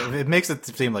 episode. It makes it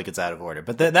seem like it's out of order,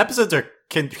 but the episodes are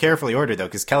carefully ordered though,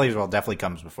 because Kelly's World definitely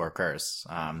comes before Curse.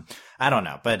 I don't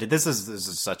know, but this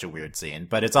is such a weird scene,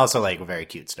 but it's also like a very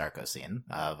cute Starco scene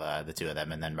of the two of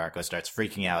them, and then Marco starts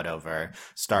freaking out over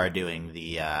Star doing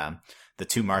the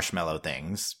two marshmallow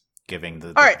things, giving the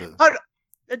All right. the- hold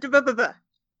on.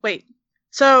 Wait.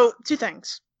 So, two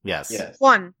things. yes. Yes.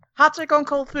 One, hot take on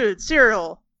cold food,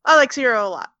 cereal. I like cereal a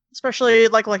lot, especially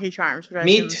like Lucky Charms. Which I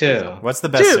Me assume is too. cereal. What's the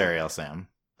best Two. cereal, Sam?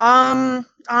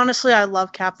 Honestly, I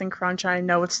love Captain Crunch. I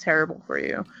know it's terrible for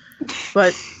you,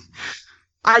 but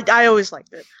I always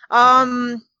liked it.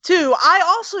 Two, I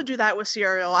also do that with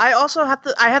cereal. I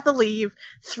have to leave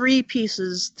 3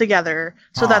 pieces together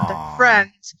so that Aw. they're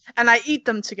friends, and I eat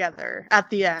them together at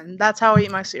the end. That's how I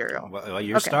eat my cereal. Well,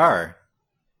 you're Okay. Star.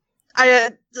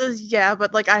 Yeah,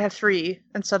 but like I have 3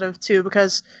 instead of 2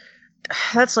 because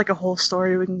that's like a whole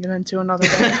story we can get into another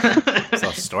day. There's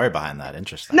a story behind that.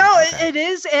 Interesting. No, Okay. it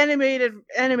is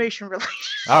animation related.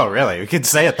 Oh, really? We could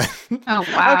say it then. Oh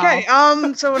wow.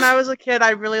 Okay, so when I was a kid,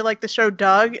 I really liked the show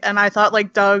Doug, and I thought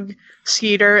like Doug,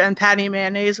 Skeeter, and Patty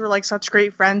Mayonnaise were like such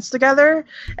great friends together.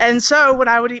 And so when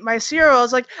I would eat my cereal, I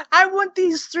was like, I want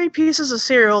these 3 pieces of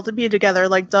cereal to be together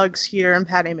like Doug, Skeeter, and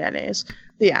Patty Mayonnaise.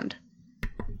 The end.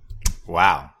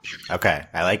 Wow. Okay,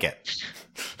 I like it.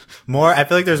 I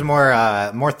feel like there's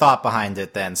more thought behind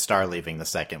it than Star leaving the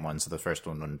second one, so the first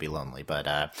one wouldn't be lonely.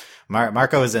 But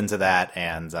Marco is into that,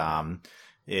 and I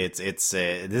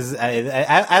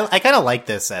kind of like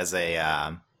this as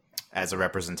a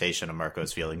representation of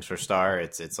Marco's feelings for Star.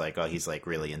 It's like, oh, he's like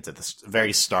really into the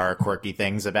very Star quirky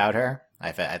things about her.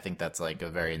 I think that's like a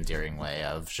very endearing way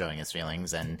of showing his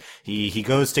feelings, and he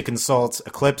goes to consult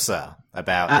Eclipsa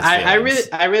about his feelings.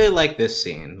 I really like this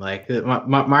scene. Like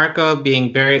Marco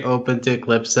being very open to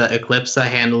Eclipsa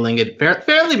handling it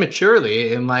fairly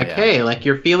maturely, and like, Yeah. hey, like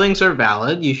your feelings are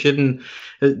valid. You shouldn't.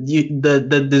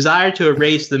 The desire to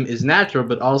erase them is natural,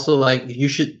 but also like you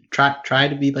should try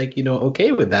to be like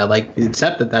okay with that, like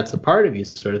accept that that's a part of you,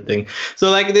 sort of thing. So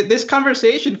like this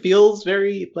conversation feels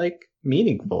very like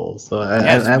meaningful. So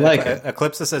I like it.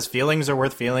 Eclipsa says feelings are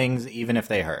worth feelings even if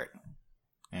they hurt.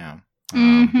 Yeah.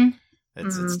 Mm-hmm.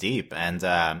 It's deep. And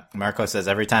Marco says,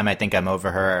 every time I think I'm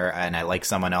over her and I like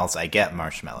someone else, I get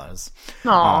marshmallows.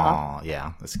 Aww. Oh,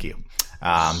 yeah, that's cute.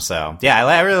 So yeah,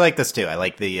 I really like this too. I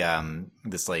like the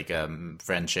this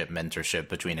friendship, mentorship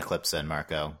between Eclipsa and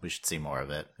Marco. We should see more of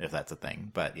it if that's a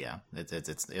thing. But yeah,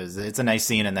 it's a nice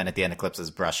scene. And then at the end,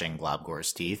 Eclipsa's brushing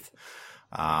Globgor's teeth.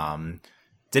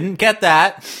 Didn't get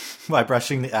that by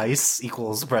brushing the ice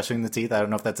equals brushing the teeth. I don't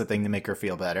know if that's a thing to make her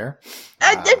feel better.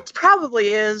 It probably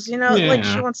is, Yeah. like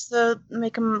she wants to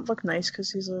make him look nice because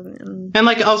he's And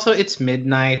like also it's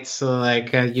midnight, so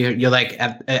like you're like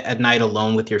at night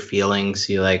alone with your feelings.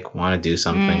 You like want to do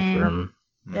something for him.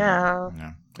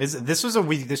 Yeah. This was a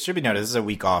week. This should be noted. This is a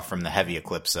week off from the heavy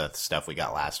Eclipsa stuff we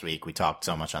got last week. We talked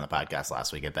so much on the podcast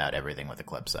last week about everything with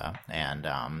Eclipsa, and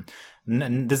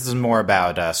this is more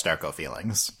about Starco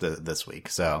feelings this week.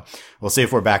 So we'll see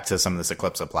if we're back to some of this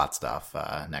Eclipsa plot stuff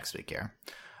next week here.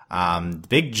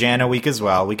 Big Janna week as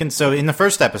well. So in the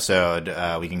first episode,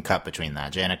 we can cut between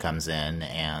that. Janna comes in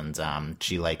and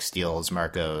she steals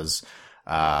Marco's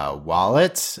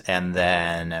wallet, and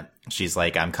then she's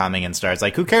like, I'm coming, and starts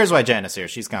like, who cares why Janna's here?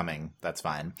 She's coming. That's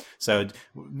fine. So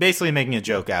basically making a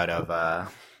joke out of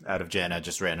Janna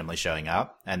just randomly showing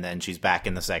up. And then she's back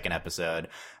in the second episode,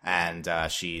 and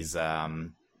she's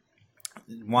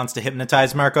wants to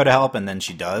hypnotize Marco to help, and then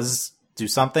she does do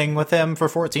something with him for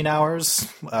 14 hours,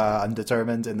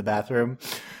 undetermined, in the bathroom.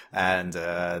 And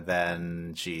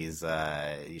then she's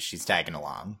tagging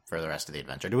along for the rest of the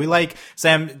adventure.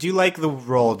 Sam, do you like the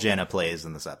role Janna plays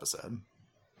in this episode?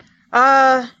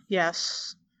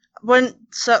 Yes.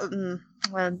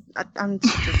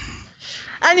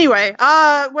 Anyway,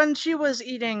 when she was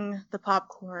eating the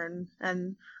popcorn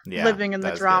and living in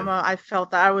the drama, good. I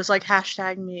felt that I was like,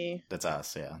 #me. That's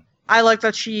us, yeah. I like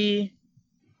that she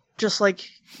just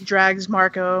drags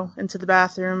Marco into the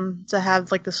bathroom to have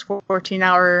this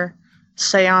 14-hour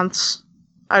seance.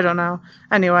 I don't know.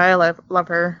 Anyway, I love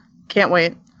her. Can't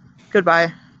wait.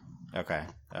 Goodbye. Okay.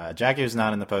 Jackie was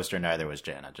not in the poster, neither was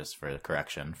Janna, just for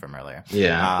correction from earlier.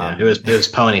 Yeah. It was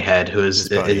Ponyhead,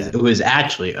 who is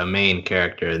actually a main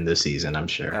character in this season, I'm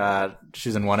sure.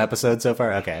 She's in one episode so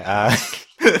far? Okay.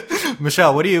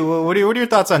 Michelle, what are your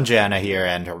thoughts on Janna here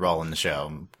and her role in the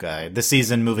show? This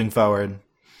season moving forward?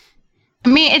 I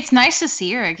mean, it's nice to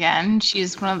see her again.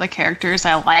 She's one of the characters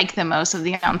I like the most of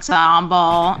the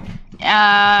ensemble.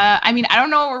 I mean, I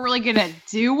don't know what we're really going to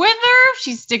do with her if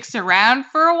she sticks around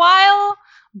for a while.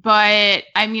 But,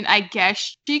 I mean, I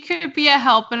guess she could be a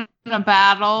help in a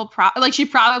battle.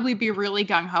 She'd probably be really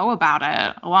gung-ho about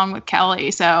it, along with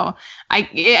Kelly. So,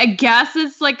 I guess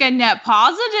it's a net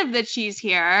positive that she's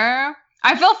here.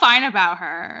 I feel fine about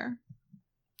her.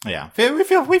 Yeah, we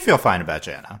feel fine about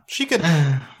Janna.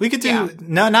 We could do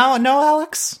no,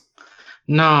 Alex.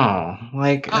 No,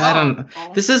 I don't.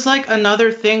 This is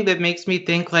another thing that makes me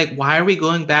think why are we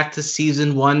going back to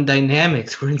season 1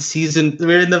 dynamics? We're in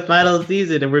the final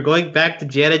season, and we're going back to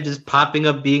Janna just popping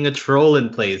up being a troll in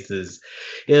places.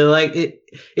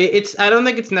 It's. I don't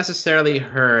think it's necessarily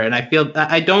her, and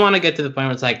I don't want to get to the point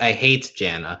where it's I hate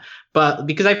Janna. But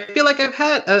because I feel like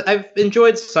I've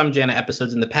enjoyed some Janna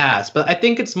episodes in the past, but I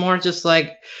think it's more just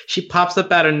she pops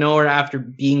up out of nowhere after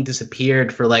being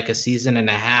disappeared for a season and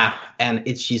a half, and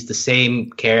she's the same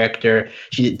character.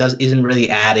 She isn't really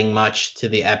adding much to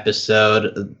the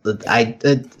episode.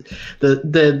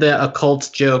 The occult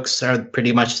jokes are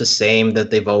pretty much the same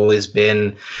that they've always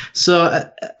been.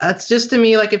 So that's just, to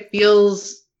me, it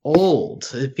feels old.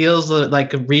 It feels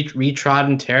like a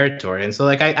retrodden territory, and so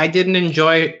I didn't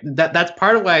enjoy that. That's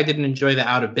part of why I didn't enjoy the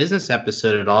Out of Business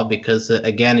episode at all, because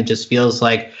again, it just feels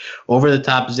like over the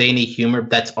top zany humor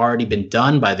that's already been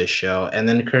done by the show. And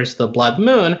then Curse of the Blood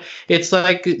Moon, it's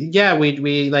we're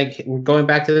going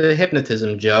back to the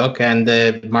hypnotism joke, and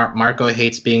Marco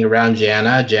hates being around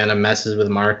Janna. Janna messes with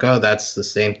Marco. That's the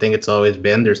same thing it's always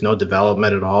been. There's no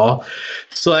development at all.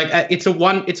 So it's a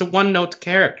one note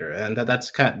character, and that's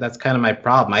kind of my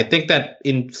problem. I think that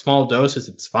in small doses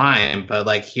it's fine, but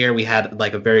here we had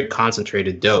a very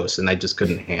concentrated dose, and I just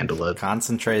couldn't handle it.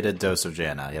 Concentrated dose of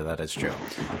Janna, yeah, that is true.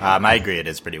 I agree. It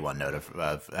is pretty one note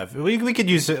of we could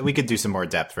do some more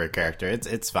depth for a character.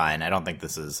 It's fine. I don't think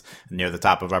this is near the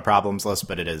top of our problems list,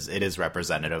 but it is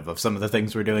representative of some of the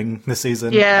things we're doing this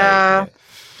season. Yeah,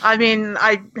 I mean,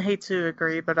 I hate to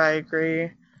agree, but I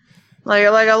agree.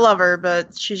 I love her,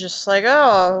 but she's just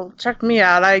oh, check me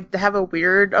out. I have a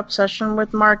weird obsession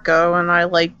with Marco, and I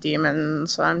like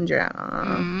demons. I'm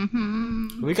Janna.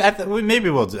 Mm-hmm.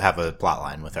 Maybe we'll have a plot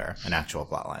line with her, an actual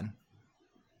plot line.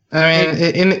 I mean,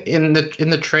 in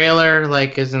the trailer,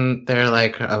 isn't there 20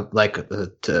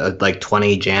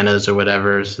 Jannas or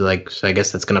whatever? So I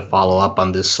guess that's gonna follow up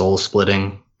on this soul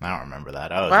splitting. I don't remember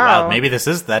that. Oh, Wow. wow. Maybe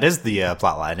that is the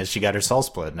plot line. Is she got her soul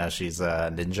split? Now she's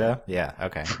a ninja? Yeah,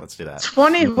 okay. Let's do that.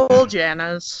 20 whole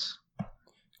Jannas.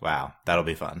 Wow, that'll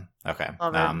be fun. Okay.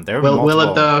 Love it. There were Will it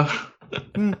multiple...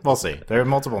 though? We'll see. There are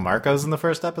multiple Marcos in the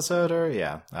first episode, or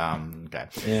yeah. Okay.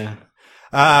 Yeah.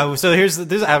 So here's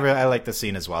this. I like the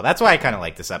scene as well. That's why I kind of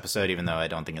like this episode, even though I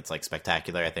don't think it's like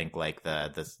spectacular. I think like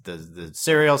the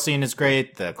cereal scene is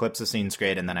great, the Eclipse scene's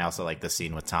great, and then I also like the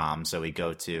scene with Tom. So we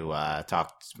go to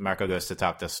talk. Marco goes to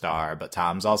talk to Star, but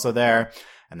Tom's also there.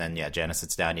 And then, yeah, Janice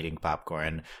sits down eating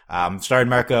popcorn. Star and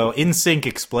Marco in sync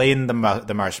explain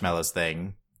the marshmallows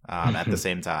thing at the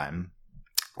same time.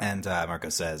 And Marco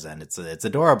says, and it's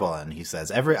adorable. And he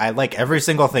says, I like every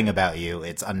single thing about you.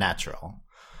 It's unnatural.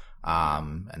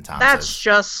 And Tom That's says,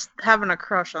 just having a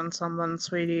crush on someone,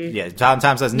 sweetie. yeah, Tom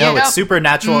says, no, Yeah. it's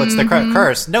supernatural. It's the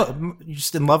curse. No, you're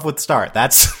just in love with Star.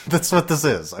 That's what this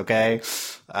is. Okay.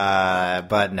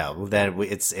 But no, then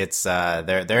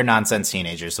they're nonsense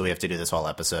teenagers. So we have to do this whole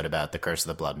episode about the curse of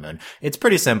the blood moon. It's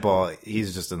pretty simple.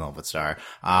 He's just in love with Star.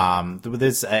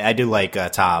 I do like,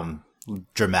 Tom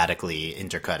dramatically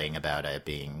intercutting about it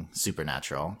being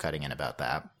supernatural, cutting in about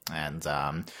that. And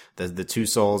the two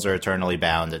souls are eternally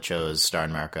bound. It shows Star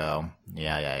and Marco.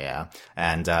 Yeah.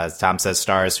 And Tom says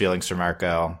Star has feelings for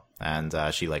Marco, and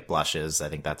she like blushes. I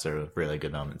think that's a really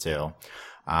good moment too.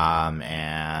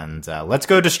 And let's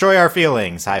go destroy our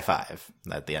feelings. High five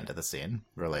at the end of the scene.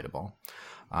 Relatable.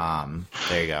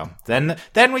 There you go.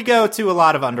 Then we go to a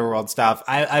lot of Underworld stuff.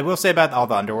 I will say about all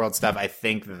the Underworld stuff, I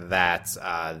think that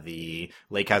the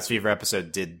Lake House Fever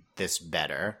episode did this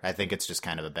better. I think it's just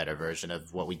kind of a better version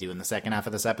of what we do in the second half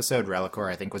of this episode. Relicore,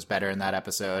 I think, was better in that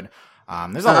episode.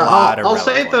 There's a lot of I'll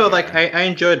say Relicore though, here. like I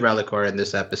enjoyed Relicore in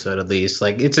this episode at least.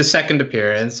 Like it's a second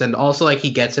appearance, and also like he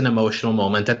gets an emotional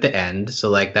moment at the end, so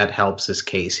like that helps his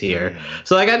case here.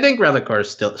 So like I think Relicore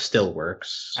still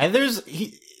works.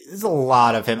 There's a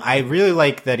lot of him. I really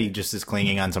like that he just is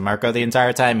clinging onto Marco the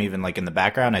entire time, even like in the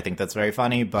background. I think that's very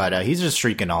funny, but he's just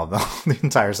shrieking all the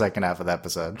entire second half of the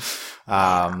episode.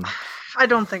 I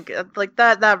don't think like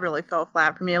that really fell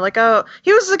flat for me. Like,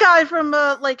 he was the guy from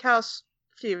Lake House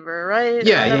Fever, right?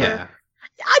 Yeah, Whatever. yeah.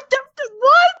 I don't.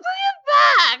 Why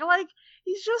bring him back? Like,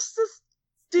 he's just this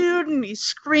dude, and he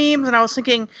screams. And I was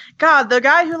thinking, God, the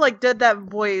guy who like did that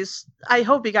voice, I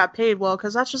hope he got paid well,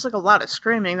 because that's just like a lot of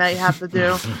screaming that you have to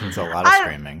do. It's a lot of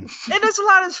screaming. It is a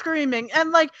lot of screaming,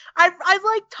 and like I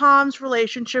like Tom's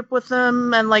relationship with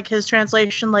him, and like his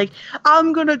translation, like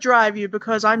I'm gonna drive you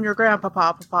because I'm your grandpa,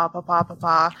 papa. I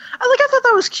thought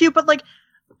that was cute, but like,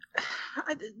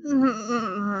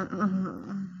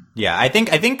 Yeah, I think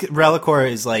Relicore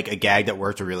is like a gag that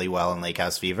worked really well in Lake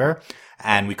House Fever,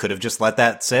 and we could have just let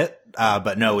that sit.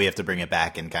 But no, we have to bring it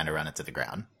back and kind of run it to the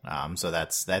ground. So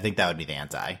I think that would be the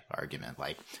anti-argument.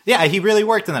 Like, yeah, he really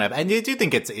worked in that. And I do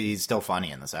think he's still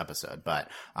funny in this episode, but,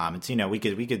 it's,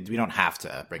 we don't have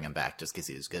to bring him back just because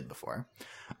he was good before.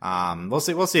 We'll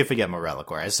see if we get more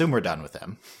Relicore. I assume we're done with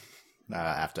him,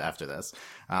 after this.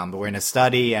 But we're in a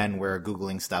study and we're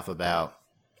Googling stuff about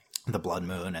the blood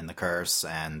moon and the curse.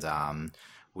 And, then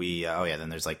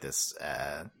there's like this,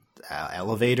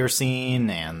 elevator scene,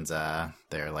 and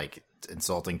they're like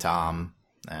insulting Tom,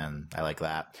 and I like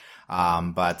that.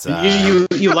 But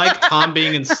you like Tom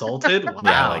being insulted? Wow,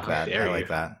 yeah, I like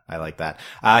that. I like that.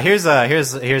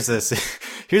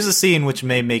 Here's a scene which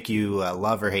may make you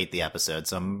love or hate the episode.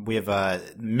 So we have a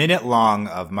minute long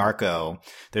of Marco.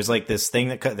 There's like this thing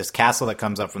this castle that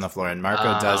comes up from the floor, and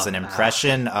Marco does an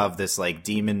impression of this like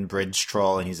demon bridge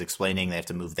troll, and he's explaining they have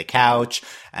to move the couch.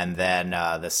 And then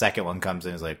the second one comes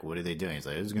in, he's like, "What are they doing?" He's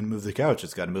like, "It's going to move the couch.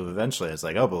 It's got to move eventually." It's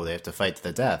like, "Oh, but they have to fight to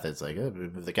the death." It's like, "Oh,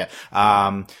 move the couch."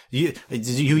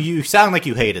 You sound like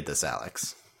you hated this,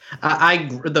 Alex.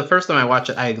 The first time I watched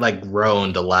it, I like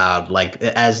groaned aloud, like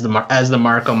as the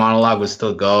Marco monologue was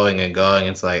still going and going.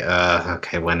 It's like,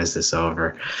 okay, when is this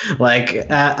over?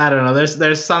 Like, I don't know.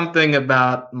 There's something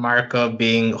about Marco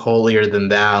being holier than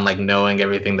thou, and like knowing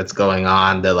everything that's going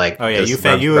on. That like, oh yeah, you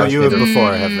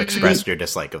before have expressed your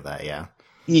dislike of that, yeah.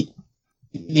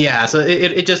 Yeah, so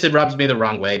it rubs me the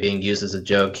wrong way being used as a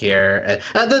joke here.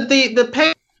 The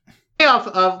payoff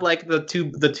of like the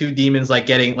two demons like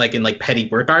getting like in like petty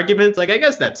work arguments, like I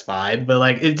guess that's fine, but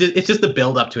like it's just the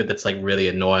build up to it that's like really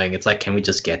annoying. It's like, can we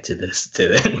just get to this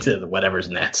to whatever's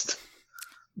next?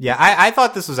 Yeah, I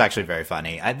thought this was actually very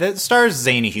funny. The Star's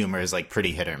zany humor is like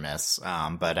pretty hit or miss,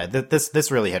 but this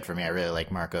really hit for me. I really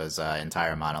like Marco's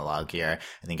entire monologue here.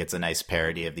 I think it's a nice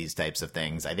parody of these types of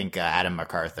things. I think Adam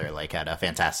MacArthur like had a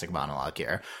fantastic monologue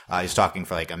here. He's talking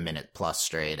for like a minute plus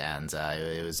straight, and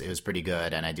it was pretty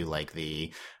good. And I do like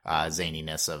the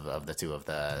zaniness of the two of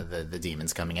the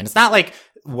demons coming in. It's not like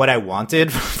what I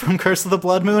wanted from Curse of the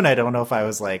Blood Moon. I don't know if I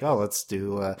was like, oh, let's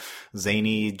do a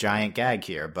zany giant gag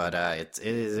here, but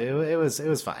it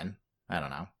was fine. I don't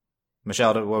know.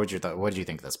 Michelle, what did you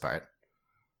think of this part?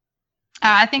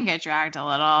 I think it dragged a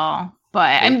little,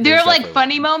 but there were like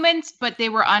funny moments, but they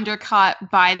were undercut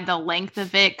by the length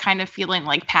of it, kind of feeling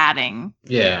like padding.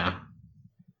 Yeah.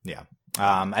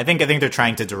 I think they're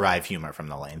trying to derive humor from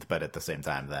the length, but at the same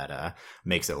time that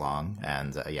makes it long.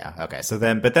 And okay. So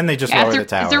then they just lower the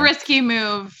tower. It's a risky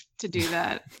move to do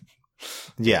that.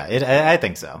 Yeah, I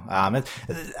think so.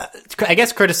 I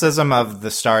guess criticism of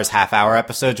the Star's half-hour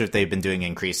episodes, which they've been doing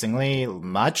increasingly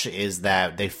much, is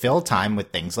that they fill time with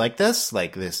things like this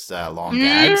long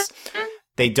gags.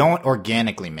 They don't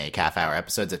organically make half-hour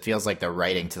episodes. It feels like they're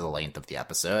writing to the length of the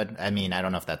episode. I mean, I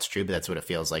don't know if that's true, but that's what it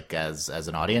feels like as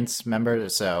an audience member.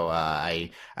 So I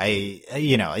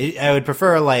would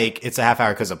prefer like it's a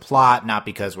half-hour because of plot, not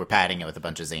because we're padding it with a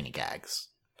bunch of zany gags.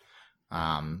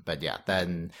 But yeah,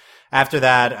 then after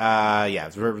that,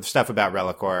 stuff about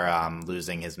Reliquor,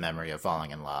 losing his memory of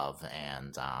falling in love.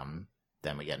 And,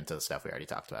 then we get into the stuff we already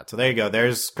talked about. So there you go.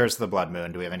 There's Curse of the Blood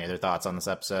Moon. Do we have any other thoughts on this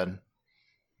episode?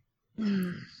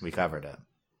 We covered it.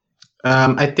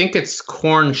 I think it's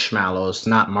corn schmallows,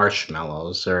 not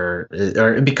marshmallows, or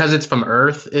because it's from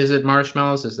Earth, is it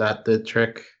marshmallows? Is that the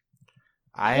trick?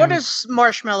 What is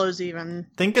marshmallows even?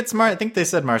 I think they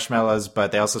said marshmallows,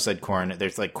 but they also said corn.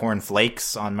 There's like corn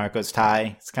flakes on Marco's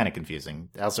tie. It's kind of confusing.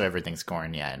 Also, everything's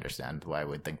corn. Yeah, I understand why I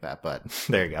would think that, but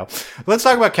there you go. Let's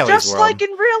talk about Kelly's Just world. like in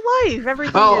real life,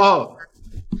 everything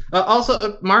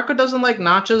Also, Marco doesn't like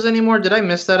nachos anymore. Did I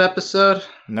miss that episode?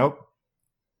 Nope.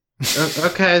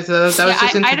 Okay, so that was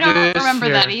just introduced. I don't remember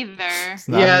here. that either.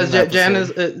 Yeah, Jen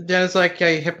is like,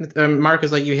 Mark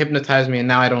is like, you hypnotized me, and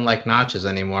now I don't like nachos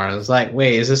anymore. I was like,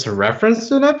 wait, is this a reference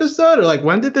to an episode, or like,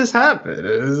 when did this happen?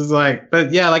 It was like,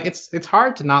 but yeah, like it's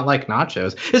hard to not like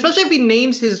nachos, especially if he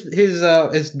names his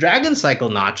Dragon Cycle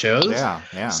nachos.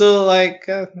 Yeah. So like,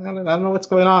 I don't know what's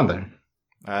going on there.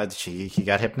 He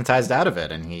got hypnotized out of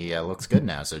it, and he looks good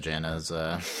now. So Jenna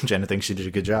thinks she did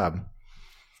a good job.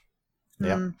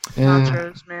 Yeah.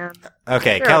 Nachos, man.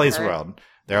 Okay, They're Kelly's okay. World.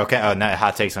 They're okay. Oh, no,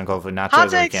 hot takes on cold food nachos. Hot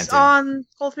or we takes can't do? on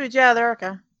cold food, yeah, they're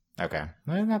okay. Okay,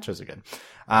 nachos are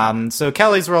good. So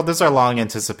Kelly's World. This is our long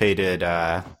anticipated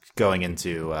going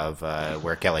into of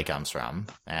where Kelly comes from,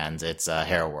 and it's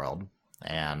Hera World,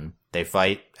 and they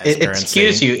fight as currency.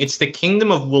 Excuse you, it's the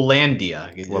kingdom of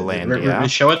Willandia. Willandia.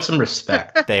 Show it some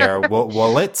respect. They are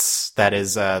Woolits. That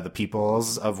is the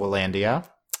peoples of Willandia.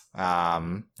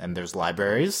 And there's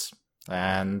libraries.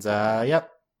 And, yep.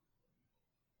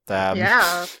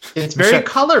 Yeah. It's very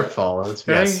colorful. It's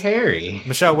very hairy.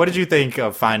 Michelle, what did you think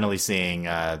of finally seeing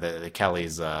the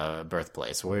Kelly's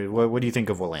birthplace? What do you think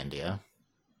of Willandia?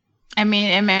 I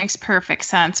mean, it makes perfect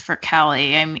sense for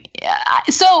Kelly. I mean,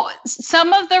 so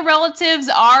some of the relatives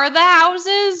are the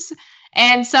houses,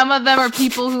 and some of them are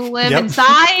people who live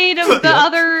inside of the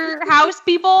other house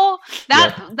people.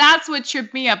 That's what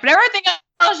tripped me up. But everything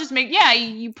else just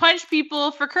you punch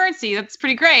people for currency. That's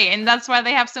pretty great. And that's why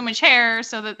they have so much hair,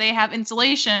 so that they have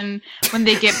insulation when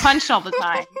they get punched all the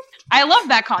time. I love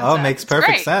that concept. Oh, it makes perfect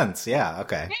great. sense. Yeah,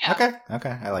 okay. Yeah. Okay.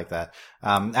 I like that.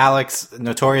 Alex,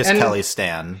 notorious Kelly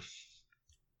stan.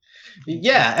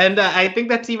 Yeah, and I think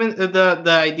that's even the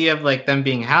idea of like them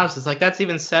being houses, like that's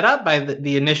even set up by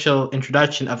the initial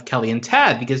introduction of Kelly and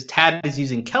Tad, because Tad is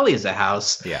using Kelly as a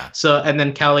house. Yeah. So, and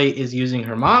then Kelly is using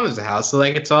her mom as a house. So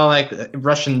like it's all like a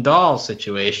Russian doll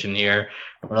situation here,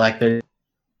 where like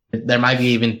there might be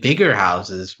even bigger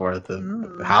houses for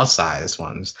the house size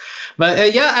ones. But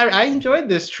I enjoyed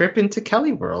this trip into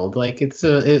Kelly World. Like it's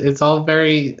all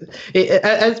very,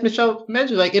 as Michelle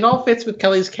mentioned, like it all fits with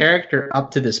Kelly's character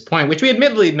up to this point, which we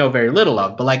admittedly know very little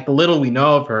of, but like the little we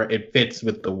know of her, it fits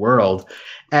with the world.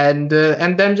 And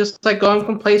then just like going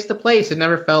from place to place, it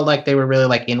never felt like they were really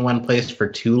like in one place for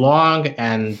too long,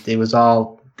 and it was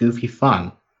all goofy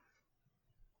fun.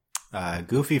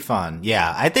 Goofy fun.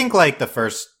 Yeah, I think like the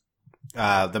first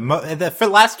the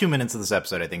last 2 minutes of this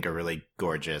episode, I think, are really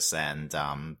gorgeous and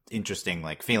interesting,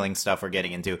 like feeling stuff we're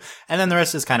getting into, and then the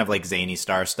rest is kind of like zany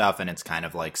Star stuff, and it's kind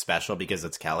of like special because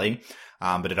it's Kelly,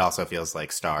 but it also feels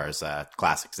like Star's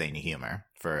classic zany humor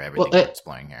for everything we're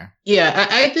exploring here. Yeah,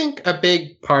 I think a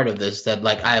big part of this that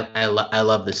like I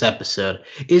love this episode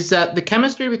is that the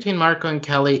chemistry between Marco and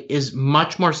Kelly is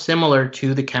much more similar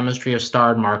to the chemistry of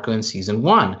Star and Marco in season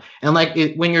 1. And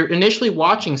like when you're initially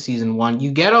watching season 1,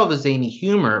 you get all the zany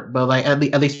humor, but like at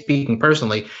least speaking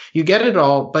personally, you get it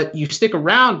all, but you stick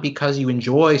around because you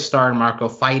enjoy Star and Marco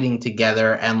fighting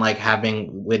together and like having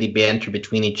witty banter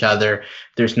between each other.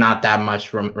 There's not that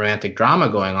much romantic drama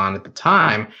going on at the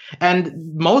time,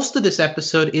 and most of this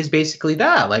episode is basically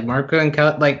that. Like Marco and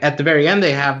Kelly, like at the very end,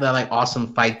 they have that like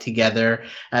awesome fight together.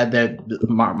 That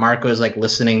Marco is like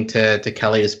listening to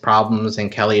Kelly's problems,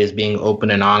 and Kelly is being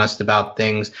open and honest about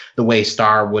things the way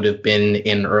Star would have been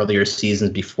in earlier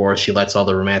seasons before she lets all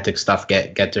the romantic stuff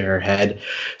get to her head.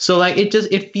 So like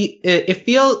it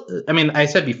feels. I mean, I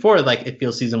said before, like it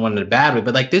feels season 1 in a bad way,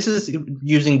 but like this is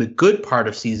using the good part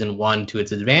of season 1 to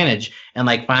its advantage, and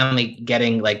like finally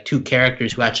getting like two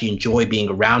characters who actually enjoy being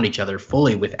around each other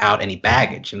fully without any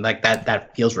baggage, and like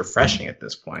that feels refreshing at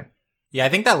this point. Yeah, I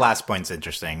think that last point's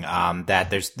interesting. That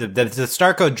there's the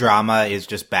Starco drama is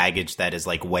just baggage that is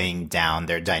like weighing down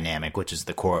their dynamic, which is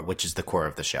the core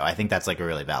of the show. I think that's like a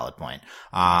really valid point.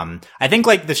 I think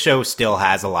like the show still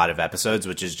has a lot of episodes,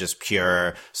 which is just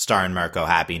pure Star and Marco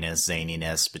happiness,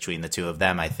 zaniness between the two of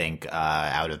them. I think,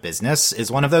 Out of Business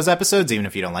is one of those episodes. Even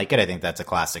if you don't like it, I think that's a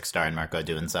classic Star and Marco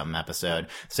doing something episode.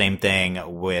 Same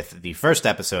thing with the first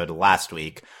episode last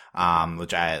week.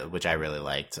 Which I really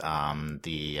liked.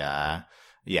 The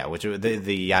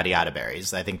Yada Yada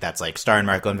Berries. I think that's like Star and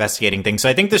Marco investigating things. So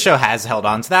I think the show has held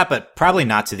on to that, but probably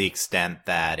not to the extent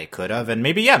that it could have. And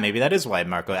maybe that is why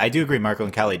I do agree Marco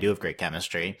and Kelly do have great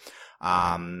chemistry.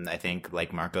 I think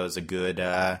like Marco's a good,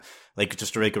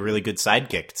 just like a really good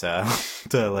sidekick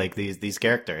to like these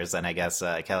characters. And I guess,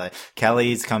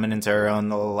 Kelly's coming into her own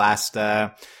the last,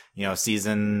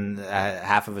 season,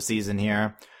 half of a season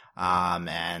here. I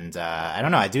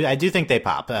don't know. I do think they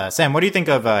pop. Sam, what do you think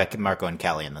of Marco and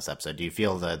Kelly in this episode? Do you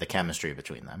feel the chemistry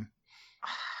between them?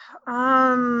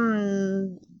 I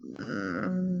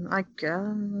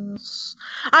guess.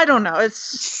 I don't know.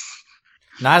 It's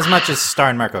not as much as Star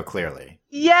and Marco, clearly.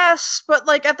 Yes, but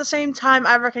like at the same time,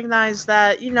 I recognize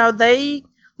that they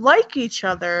like each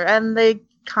other and they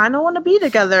kind of want to be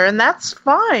together, and that's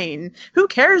fine. Who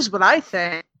cares what I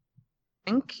think?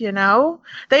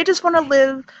 They just want to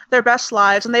live their best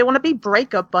lives, and they want to be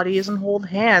breakup buddies and hold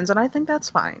hands, and I think that's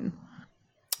fine.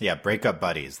 Yeah, breakup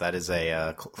buddies. That is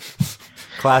a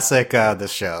classic the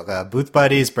show. Booth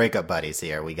buddies, breakup buddies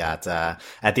here. We got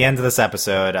at the end of this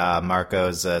episode,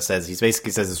 Marcos says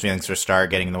his feelings for Star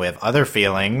getting in the way of other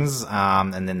feelings,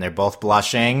 and then they're both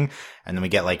blushing. And then we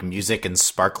get like music and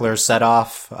sparklers set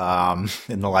off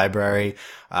in the library.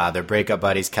 They're breakup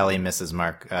buddies. Kelly kisses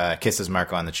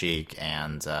Marco on the cheek,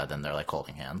 and then they're like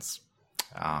holding hands.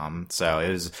 So it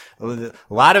was a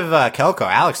lot of Kelko.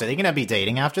 Alex, are they going to be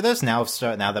dating after this? Now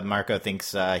that Marco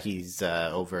thinks he's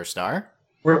over Star?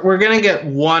 We're gonna get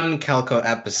one Kelko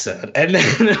episode, and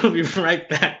then it'll be right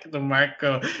back to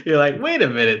Marco. You're like, wait a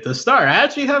minute, does Star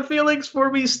actually have feelings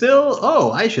for me still?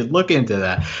 Oh, I should look into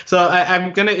that. So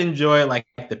I'm gonna enjoy like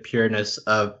the pureness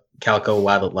of Kelko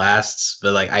while it lasts,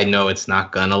 but like I know it's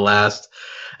not gonna last.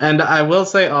 And I will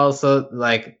say also,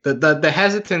 like, the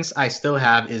hesitance I still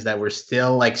have is that we're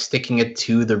still, like, sticking it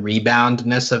to the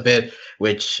reboundness of it,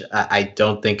 which I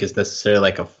don't think is necessarily,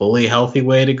 like, a fully healthy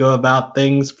way to go about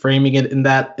things, framing it in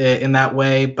that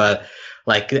way. But,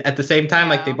 like, at the same time,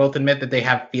 like, they both admit that they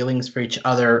have feelings for each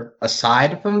other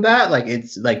aside from that. Like,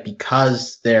 it's, like,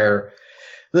 because they're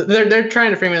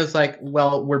trying to frame it as like,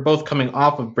 well, we're both coming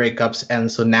off of breakups, and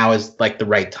so now is like the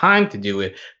right time to do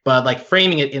it. But like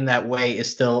framing it in that way is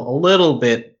still a little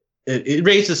bit. It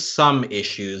raises some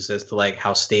issues as to like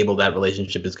how stable that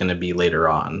relationship is going to be later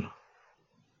on.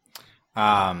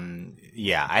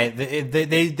 Yeah,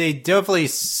 they definitely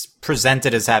present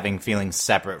it as having feelings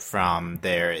separate from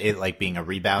it like being a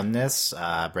reboundness,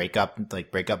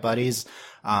 breakup buddies.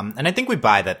 And I think we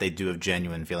buy that they do have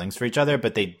genuine feelings for each other,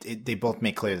 but they both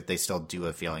make clear that they still do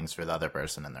have feelings for the other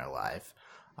person in their life.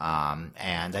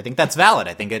 And I think that's valid.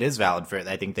 I think it is valid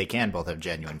I think they can both have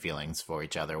genuine feelings for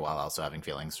each other while also having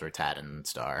feelings for Tad and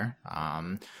Star.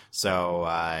 So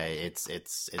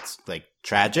it's like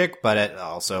tragic, but it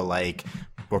also like,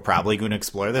 we're probably going to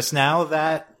explore this now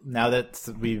that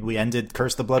we ended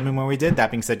Curse the Blood Moon when we did. That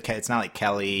being said, it's not like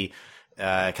Kelly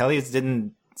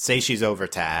didn't say she's over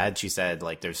Tad. She said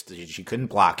like she couldn't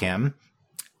block him.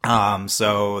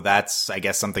 So that's, I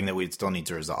guess, something that we still need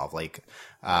to resolve. Like,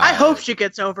 I hope she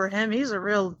gets over him. He's a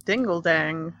real dingle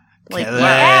dang. Like, Kelly.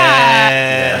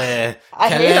 Yeah. I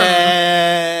hate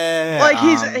him.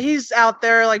 like he's out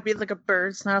there like being like a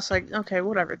bird's nest. Like, okay,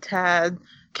 whatever, Tad.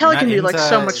 Kelly can do like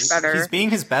so much better. He's being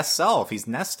his best self. He's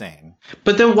nesting.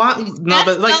 But then why? No,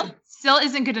 but like. Still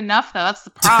isn't good enough though. That's the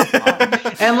problem.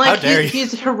 And like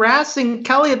he's harassing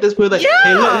Kelly at this point, like,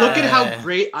 hey, look at how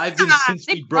great I've been since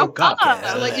we broke up.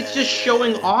 Yeah. Like it's just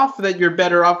showing off that you're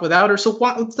better off without her. So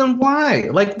why?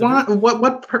 Like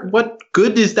what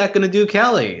good is that going to do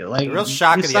Kelly? Like the real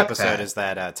shock of the suck, episode Tad. is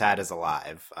that Tad is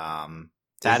alive.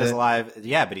 Tad is alive.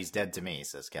 Yeah, but he's dead to me,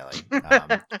 says Kelly.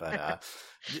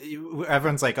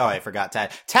 Everyone's like, oh, I forgot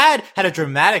Tad. Tad had a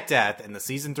dramatic death in the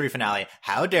season 3 finale.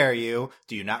 How dare you?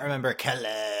 Do you not remember Kelly?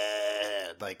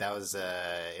 Like that was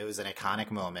it was an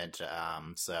iconic moment.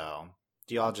 So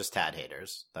do you all just Tad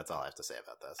haters? That's all I have to say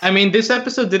about this. I mean, this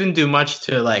episode didn't do much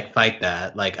to like fight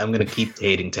that. Like I'm gonna keep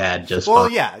hating Tad just. Well,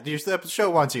 yeah, the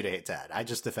show wants you to hate Tad. I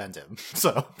just defend him,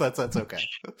 so that's okay.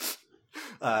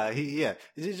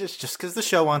 Just because the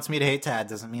show wants me to hate Tad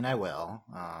doesn't mean I will.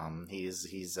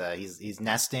 He's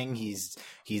nesting.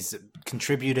 He's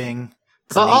contributing.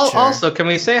 But also, can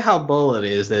we say how bull it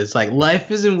is that it's like life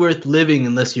isn't worth living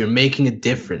unless you're making a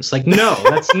difference? Like, no,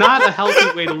 that's not a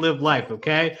healthy way to live life.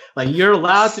 Okay, like you're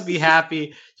allowed to be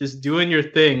happy, just doing your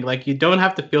thing. Like you don't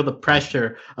have to feel the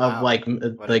pressure of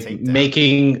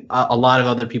making a lot of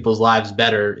other people's lives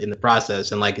better in the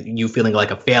process, and like you feeling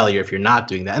like a failure if you're not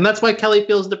doing that. And that's why Kelly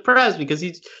feels depressed because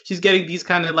she's getting these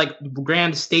kind of like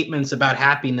grand statements about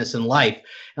happiness in life.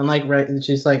 And like, right, and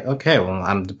she's like, okay, well,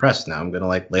 I'm depressed now. I'm gonna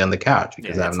like lay on the couch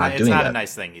because I'm not doing that. It's not a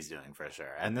nice thing he's doing for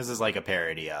sure. And this is like a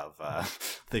parody of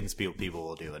things people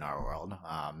will do in our world.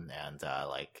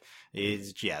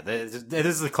 This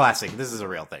is a classic. This is a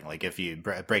real thing. Like if you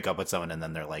break up with someone and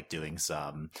then they're like doing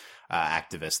some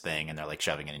activist thing and they're like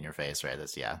shoving it in your face, right?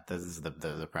 This is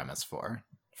the premise for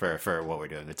what we're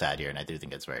doing with Tad here, and I do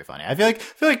think it's very funny. I feel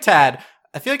like Tad.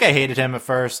 I feel like I hated him at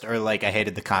first, or like I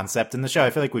hated the concept in the show.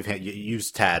 I feel like we've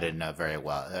used Tad in a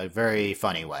very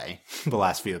funny way the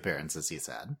last few appearances he's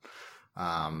had.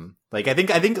 I think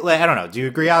like, I don't know. Do you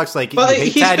agree, Alex? Like, you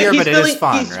hate Tad here, but it is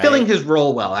fun. He's filling his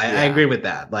role well. I agree with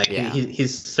that. Like,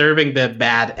 he's serving the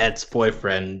bad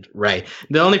ex-boyfriend right.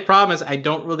 The only problem is I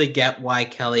don't really get why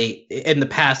Kelly in the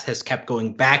past has kept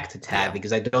going back to Tad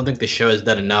because I don't think the show has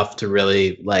done enough to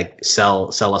really like sell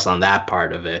us on that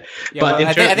part of it. Yeah, but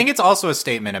I think it's also a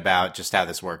statement about just how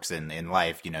this works in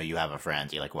life. You know, you have a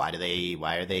friend. You're like, why do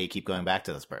they keep going back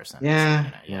to this person?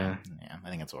 Yeah. I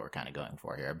think that's what we're kind of going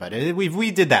for here. But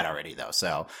we did that already, though.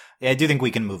 So I do think we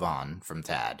can move on from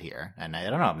Tad here. And I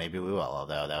don't know, maybe we will,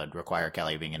 although that would require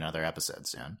Kelly being in another episode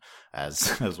soon,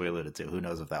 as we alluded to. Who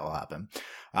knows if that will happen?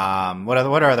 What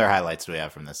are other highlights do we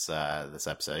have from this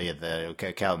episode? Yeah,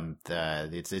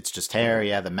 it's just hair.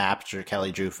 Yeah, the map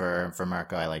Kelly drew for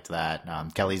Marco. I liked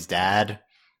that. Kelly's dad.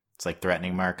 It's like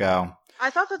threatening Marco. I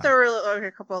thought that there were like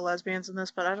a couple of lesbians in this,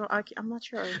 but I'm not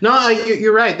sure. No,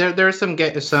 you're right. There are some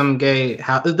gay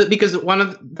because one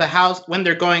of the house when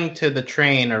they're going to the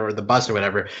train or the bus or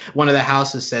whatever, one of the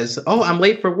houses says, "Oh, I'm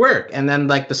late for work," and then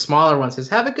like the smaller one says,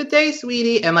 "Have a good day,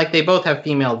 sweetie," and like they both have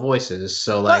female voices.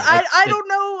 So like, but I don't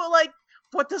know, like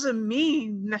what does it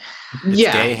mean? It's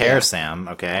gay hair, Sam.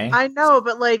 Okay, I know,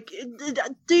 but like,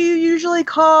 do you usually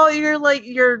call your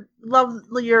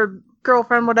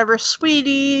girlfriend, whatever,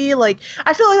 sweetie? Like,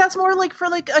 I feel like that's more like for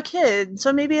like a kid.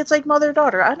 So maybe it's like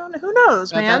mother-daughter. I don't know. Who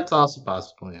knows, man? That's also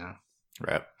possible. Yeah.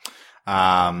 Right.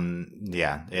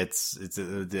 Yeah. It's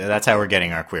that's how we're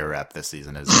getting our queer rep this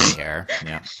season is gay hair.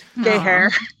 Yeah. Gay hair.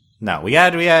 No, we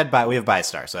have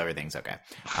Bi-Star, so everything's okay.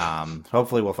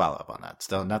 Hopefully we'll follow up on that.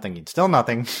 Still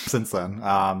nothing since then.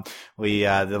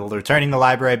 They're returning the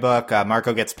library book.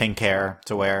 Marco gets pink hair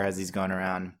to wear as he's going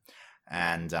around,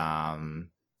 and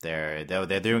they're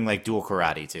doing like dual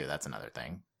karate too. That's another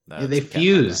thing. They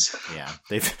fuse. Yeah,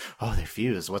 they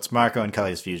fuse. What's Marco and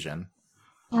Kelly's fusion?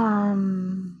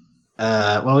 Well,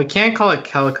 we can't call it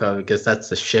Calico because that's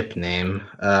the ship name.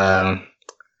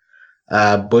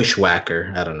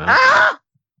 Bushwhacker. I don't know. Ah!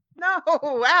 No,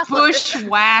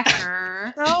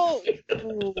 Bushwhacker. No.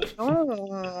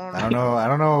 I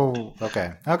don't know.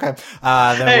 Okay. Then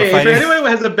hey, if anyone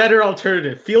has a better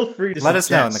alternative, feel free to let us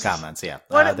know in the comments. Yeah.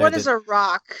 What is a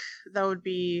rock that would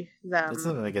be them?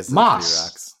 I guess moss.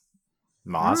 Rocks.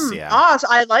 Moss. Yeah. Moss.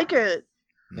 I like it.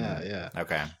 Yeah.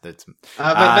 Okay. That's.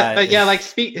 But yeah, like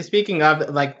speaking of,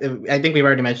 like, I think we've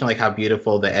already mentioned like how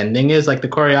beautiful the ending is. Like the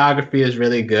choreography is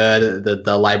really good.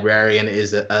 The librarian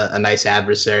is a nice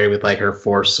adversary with like her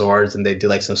 4 swords, and they do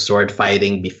like some sword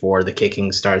fighting before the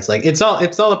kicking starts. Like it's all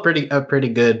a pretty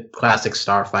good classic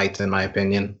Star fight in my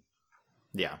opinion.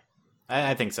 Yeah.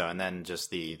 I think so. And then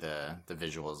just the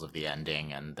visuals of the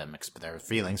ending and them their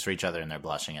feelings for each other and their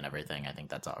blushing and everything. I think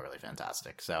that's all really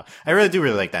fantastic. So I really do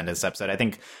like the end of this episode. I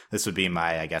think this would be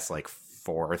my, I guess, like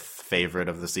fourth favorite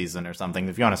of the season or something.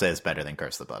 If you want to say it's better than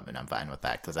Curse of the Bloodmoon, I'm fine with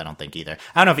that because I don't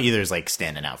know if either is like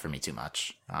standing out for me too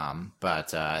much.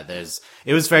 But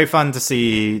it was very fun to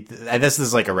see. This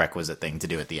is like a requisite thing to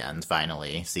do at the end.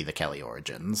 Finally, see the Kelly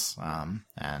origins.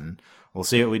 And we'll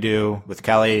see what we do with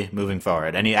Kelly moving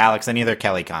forward. Any other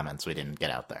Kelly comments we didn't get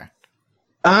out there?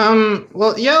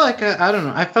 Well, yeah, like, I don't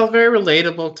know. I felt very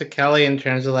relatable to Kelly in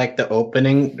terms of, like, the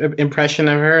opening impression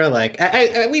of her. Like,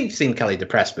 we've seen Kelly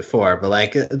depressed before, but,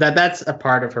 like, that's a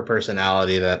part of her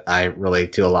personality that I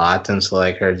relate to a lot. And so,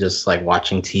 like, her just, like,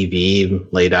 watching TV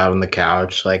laid out on the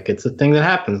couch, like, it's a thing that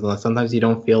happens. Sometimes you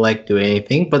don't feel like doing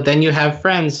anything, but then you have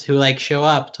friends who, like, show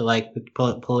up to, like,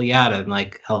 pull you out and,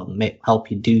 like,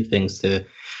 help you do things to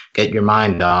get your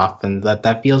mind off, and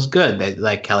that feels good. That,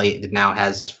 like, Kelly now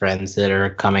has friends that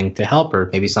are coming to help her.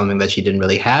 Maybe something that she didn't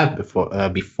really have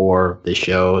before the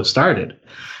show started.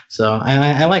 So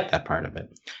I like that part of it.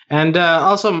 And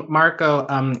also, Marco,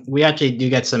 we actually do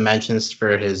get some mentions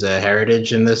for his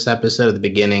heritage in this episode. At the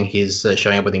beginning, he's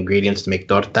showing up with ingredients to make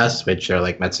tortas, which are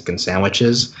like Mexican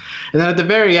sandwiches. And then at the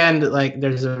very end, like,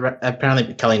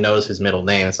 apparently Kelly knows his middle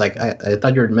name. It's like, I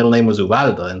thought your middle name was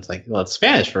Ubaldo. And it's like, well, it's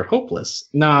Spanish for hopeless.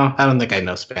 No, I don't think I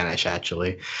know Spanish,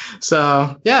 actually.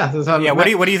 So, yeah. What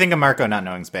do you think of Marco not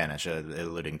knowing Spanish,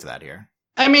 alluding to that here?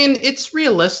 I mean, it's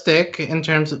realistic in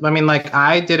terms of, I mean, like,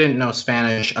 I didn't know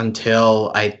Spanish until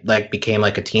I, like, became,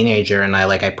 like, a teenager, and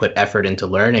I put effort into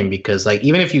learning, because, like,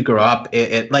 even if you grow up,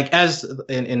 it like, as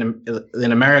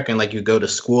in America, like, you go to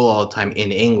school all the time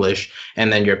in English,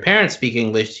 and then your parents speak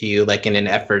English to you, like, in an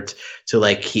effort to,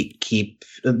 like, keep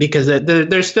because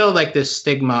there's still, like, this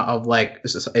stigma of, like,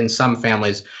 in some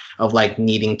families, of, like,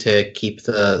 needing to keep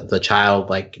the child,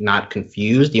 like, not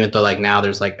confused, even though, like, now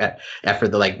there's, like, effort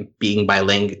that, like, being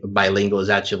bilingual is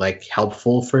actually, like,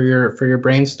 helpful for your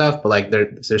brain stuff, but, like,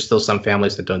 there's still some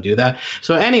families that don't do that.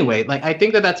 So anyway, like, I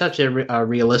think that's such a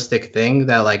realistic thing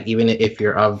that, like, even if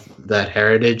you're of that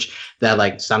heritage, that,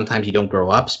 like, sometimes you don't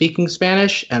grow up speaking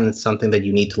Spanish, and it's something that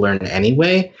you need to learn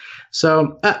anyway.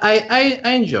 So I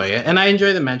enjoy it, and I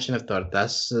enjoy the mention of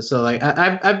tortas. So like,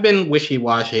 I've been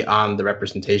wishy-washy on the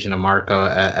representation of Marco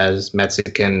as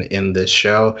Mexican in this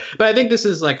show, but I think this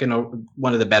is, like,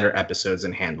 one of the better episodes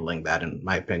in handling that, in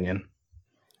my opinion.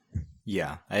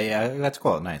 Yeah, that's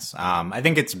cool. Nice. I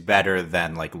think it's better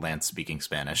than, like, Lance speaking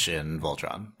Spanish in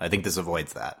Voltron. I think this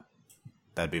avoids that.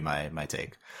 That'd be my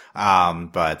take.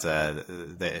 But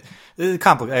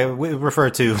we refer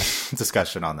to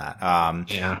discussion on that.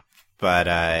 Yeah. But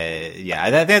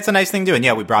yeah, that's a nice thing to do. And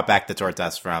yeah, we brought back the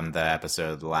tortas from the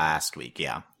episode last week.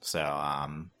 Yeah.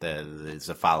 So there's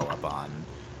a follow up on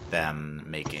them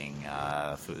making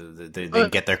food. They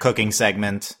get their cooking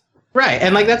segment. Right,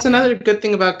 and, like, that's another good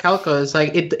thing about Calco is,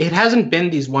 like, it hasn't been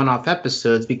these one-off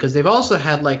episodes, because they've also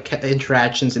had, like,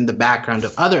 interactions in the background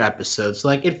of other episodes. So,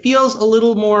 like, it feels a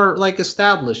little more, like,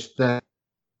 established than,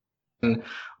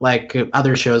 like,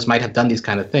 other shows might have done these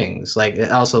kind of things. Like,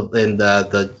 also in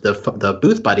the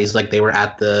Booth Buddies, like, they were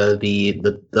at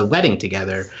the wedding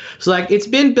together. So, like, it's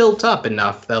been built up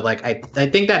enough that, like, I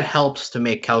think that helps to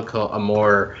make Calco a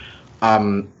more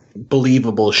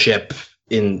believable ship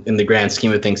in the grand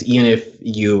scheme of things, even if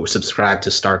you subscribe to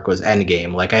Starco's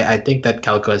Endgame. Like, I think that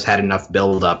Calco has had enough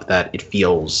build up that it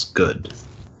feels good.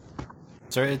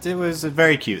 So it was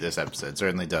very cute. This episode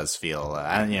certainly does feel,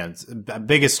 it's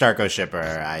biggest Starco shipper.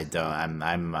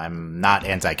 I'm not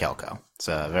anti-Kelco.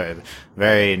 So very,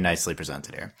 very nicely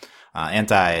presented here.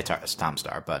 Anti-Tom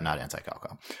Star, but not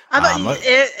anti-Kelco. I thought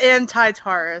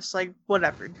anti-Taurus, like,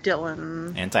 whatever,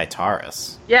 Dylan.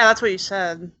 Anti-Taurus? Yeah, that's what you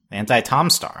said. Anti-Tom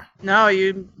Star? No,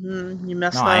 you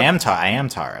messed up. No, I am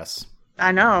Taurus.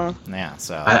 I know. Yeah,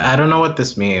 so... I don't know what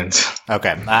this means.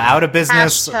 Okay, out of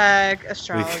business... Hashtag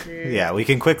astrology. We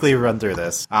can quickly run through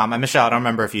this. And Michelle, I don't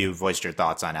remember if you voiced your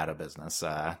thoughts on out of business.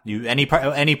 Any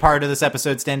part of this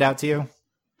episode stand out to you?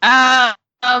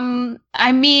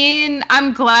 I mean,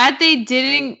 I'm glad they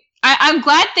didn't. I'm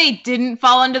glad they didn't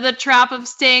fall into the trap of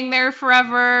staying there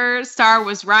forever. Star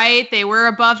was right; they were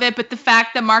above it. But the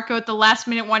fact that Marco at the last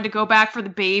minute wanted to go back for the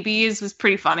babies was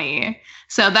pretty funny.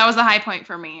 So that was a high point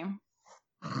for me.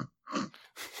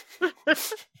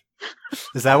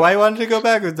 Is that why you wanted to go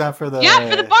back? Or not for the? Yeah,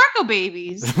 for the Marco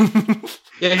babies.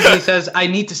 Yeah, he says, "I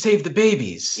need to save the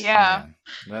babies." Yeah.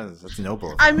 That's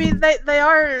noble. I mean, they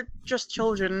are just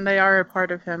children. They are a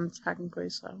part of him, technically.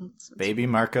 So Baby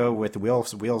Marco with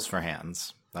wheels for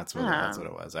hands. That's what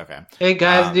it was. Okay. Hey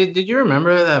guys, did you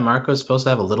remember that Marco's supposed to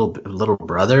have a little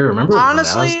brother? Remember when that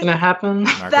was Honestly, going to happen?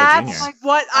 Marco That's Jr.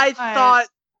 what I Right. thought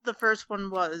the first one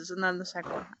was, and then the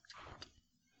second one.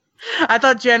 I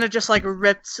thought Janet just like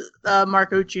ripped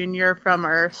Marco Jr. from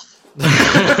Earth.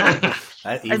 That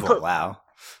And evil. put- Wow.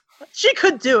 She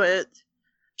could do it.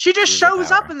 She just She's a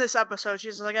shows up power. in this episode.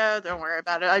 She's like, oh, don't worry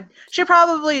about it. She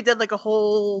probably did like a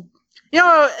whole,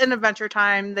 in Adventure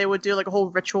Time, they would do like a whole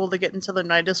ritual to get into the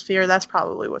Nightosphere. That's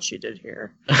probably what she did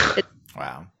here.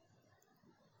 Wow.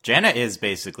 Janet is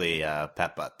basically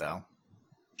Pet Butt, though.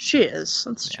 She is.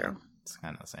 That's Yeah. true. It's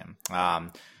kind of the same.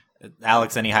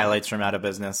 Alex, any highlights from Out of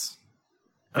Business?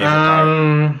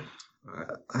 Favorite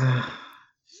part?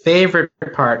 Favorite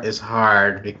part is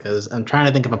hard because I'm trying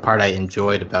to think of a part I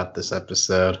enjoyed about this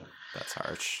episode. That's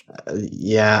harsh.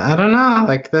 Yeah, I don't know.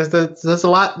 Like there's a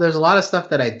lot of stuff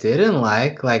that I didn't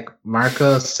like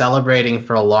Marco celebrating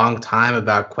for a long time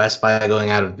about Quest Buy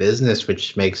going out of business,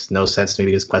 which makes no sense to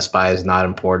me because Quest Buy is not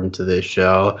important to this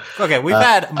show. Okay, we've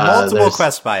had multiple there's-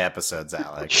 Quest Buy episodes,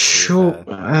 Alex. Sure.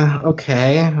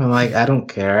 Okay. I'm like, I don't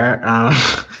care.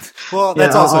 Well, Yeah,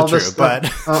 that's also all true, the stuff-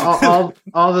 but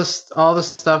all the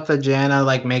stuff that Jana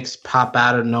like makes pop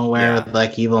out of nowhere, Yeah.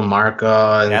 like evil Marco.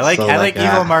 And I like so,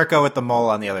 evil Marco with the mole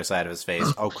on the other side of his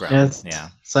face. Okra. Yeah.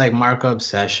 It's like Marco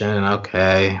obsession.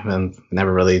 Okay, and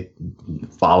never really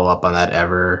follow up on that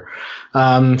ever.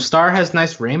 Star has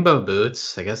nice rainbow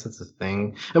boots. I guess that's a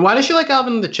thing. And why does she like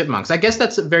Alvin and the Chipmunks? I guess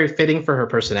that's very fitting for her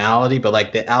personality. But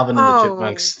like the Alvin and the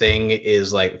Chipmunks thing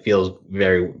is like feels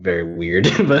very very weird.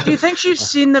 But Do you think she's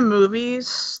seen the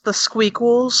movies, the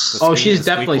Squeakquels? oh, The she's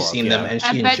definitely Squeakquel, seen them, yeah. and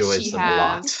I she bet enjoys she them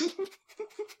has. a lot.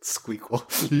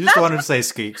 Squeakquel. You just wanted to say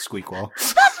Squeakquel.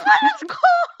 That's what it's called.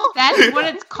 That's what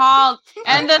it's called.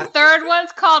 And the third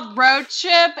one's called Road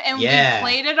Trip, and Yeah. we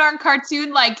played it on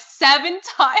cartoon like 7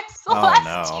 times Oh,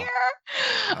 last no. year.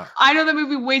 Uh. I know the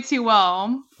movie way too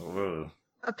well. Ooh.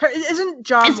 Isn't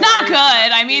John? It's not Waters- good.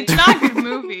 I mean, it's not a good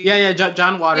movie. Yeah.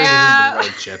 John Waters Yeah. is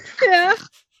in the road chip. Yeah.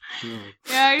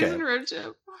 Yeah, he's Okay. in Road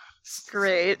Trip.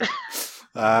 Great.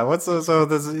 This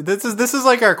is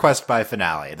like our Quest Buy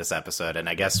finale this episode, and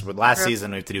I guess with last Sure.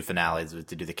 season we have to do finales, we have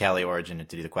to do the Kelly origin, and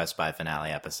to do the Quest Buy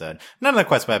finale episode. None of the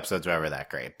Quest Buy episodes were ever that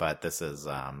great, but this is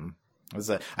I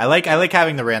like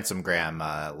having the Ransom Graham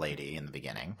lady in the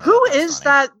beginning. I Who thought that was is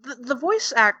funny. that? The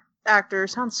voice actor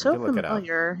sounds so You can look it up.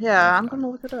 familiar. Yeah, I'm Look it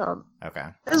gonna look it up. Okay,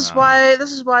 This is why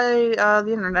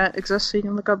the internet exists, so you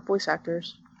can look up voice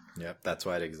actors. Yep, that's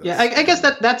why it exists. Yeah, I guess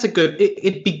that's a good.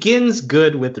 It begins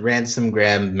good with Ransom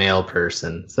Graham male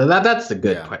person, so that's the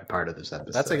good part of this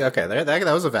episode. That's okay.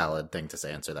 That was a valid thing to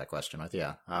answer that question with.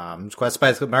 Yeah. Quest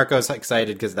Buy Marco's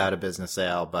excited because without a business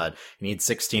sale, but he needs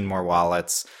 16 more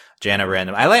wallets. Jana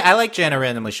random. I like Jana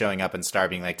randomly showing up and Star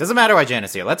being like, doesn't matter why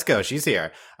Jana's here. Let's go. She's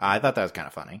here. I thought that was kind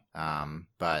of funny.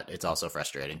 But it's also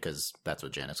frustrating because that's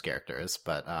what Jana's character is.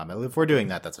 But if we're doing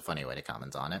that, that's a funny way to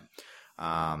comment on it.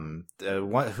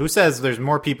 Who says there's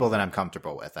more people than I'm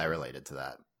comfortable with? I related to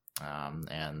that.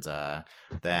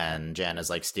 Then Jana's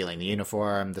like stealing the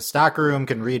uniform. The stockroom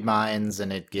can read minds,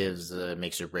 and it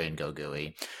makes your brain go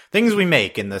gooey. Things we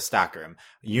make in the stockroom: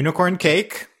 unicorn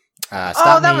cake. That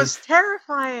was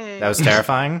terrifying. That was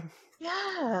terrifying.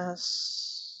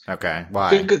 Yes. Okay,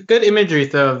 why? Good imagery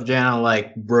though of Jana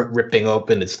like ripping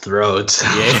open its throat.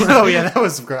 Yeah. Oh yeah, that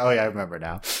was. Oh yeah, I remember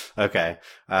now. Okay,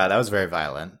 that was very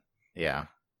violent. Yeah.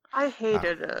 I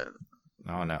hated it.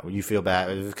 Oh no, you feel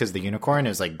bad because the unicorn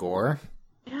is like gore.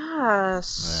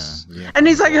 Yes. Yeah, And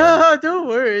he's like, gore. oh, don't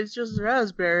worry, it's just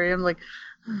raspberry. I'm like,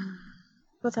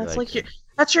 but that's Like-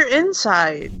 that's your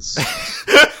insides.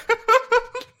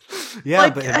 Yeah,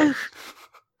 like, but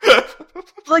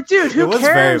like, dude, who it was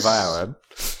cares? very violent.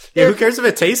 Yeah, who If- cares if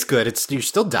it tastes good? You're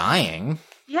still dying.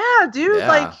 Yeah, dude, Yeah.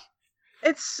 like,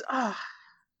 it's.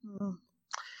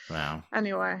 Wow.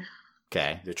 Anyway.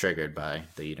 Okay, you're triggered by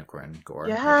the unicorn gore.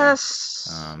 Okay.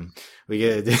 Yes. We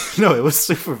get no. It was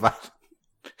super violent.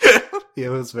 It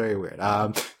was very weird.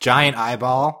 Giant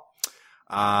eyeball.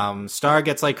 Star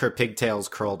gets like her pigtails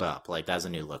curled up. Like that's a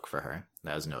new look for her.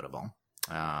 That was notable.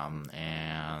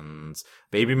 And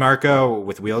Baby Marco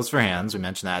with wheels for hands. We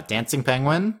mentioned that. Dancing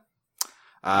penguin.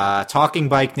 Talking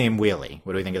bike named Wheelie.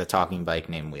 What do we think of the talking bike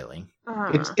named Wheelie?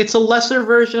 It's a lesser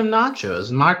version of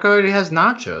nachos. Marco already has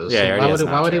nachos. Yeah, he so already has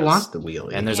why would he nachos. want the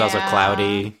wheelie? And there's also Yeah.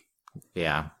 Cloudy.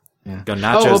 Yeah. Yeah. Go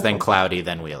nachos, Oh, then Cloudy,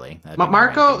 then Wheelie. That'd be my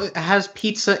Marco ranking. has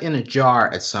pizza in a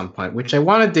jar at some point, which I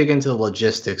want to dig into the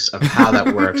logistics of how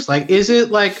that works. Like, is it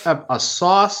like a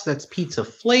sauce that's pizza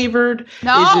flavored?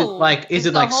 No. Is it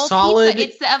It's like the whole solid? pizza.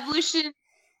 It's the evolution.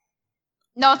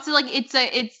 No, it's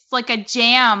like a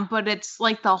jam, but it's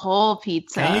like the whole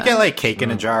pizza. Can you get like cake in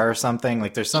a jar or something?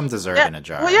 Like there's some dessert in a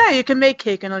jar. Well, yeah, you can make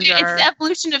cake in a jar. It's the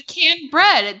evolution of canned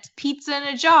bread. It's pizza in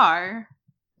a jar.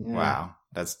 Wow.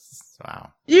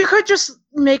 Wow. You could just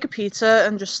make a pizza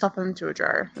and just stuff it into a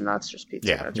jar, and that's just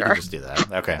pizza in Yeah, a you jar. can just do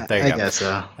that. Okay, there you go. I guess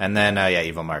so. And then,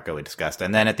 Evil Marco we discussed.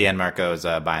 And then at the end, Marco's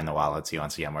buying the wallets. He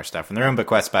wants to get more stuff from the room, but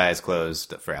Quest Buy is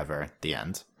closed forever at the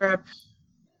end. Rip.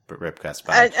 Rip Quest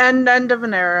Buy. And end of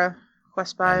an era.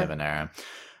 Quest Buy. End of an era.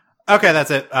 Okay, that's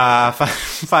it.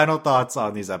 Final thoughts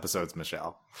on these episodes,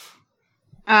 Michelle.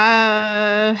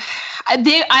 I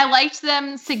liked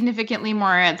them significantly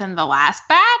more than the last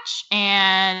batch,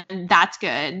 and that's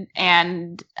good.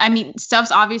 And I mean,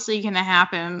 stuff's obviously going to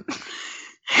happen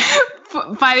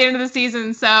by the end of the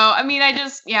season. So I mean, I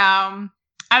don't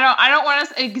want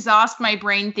to exhaust my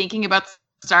brain thinking about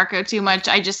Starco too much.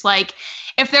 I just like,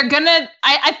 if they're gonna,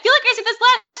 I feel like I said this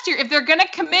last year, if they're gonna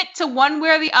commit to one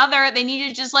way or the other, they need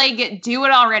to just like do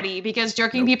it already, because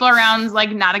jerking people around is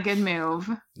like not a good move.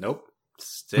 Nope.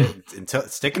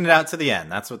 Sticking it out to the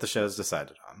end. That's what the show's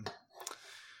decided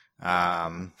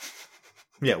on.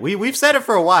 Yeah, we've said it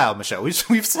for a while, Michelle.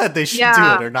 We've said they should do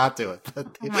it or not do it,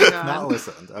 but they've not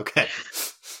listened. Okay.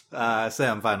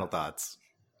 Sam, final thoughts.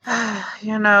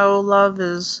 Love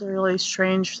is a really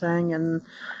strange thing, and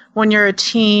when you're a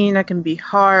teen, it can be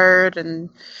hard,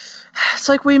 and it's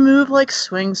like we move like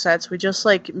swing sets. We just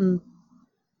like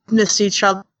miss each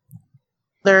other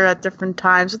at different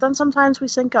times, but then sometimes we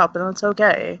sync up, and it's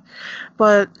okay.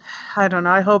 But I don't know.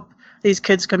 I hope these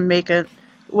kids can make it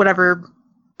whatever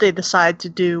they decide to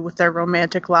do with their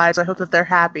romantic lives. I hope that they're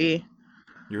happy.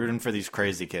 You're rooting for these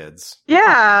crazy kids.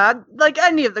 Yeah, like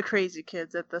any of the crazy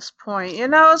kids at this point.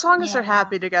 As long as they're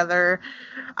happy together.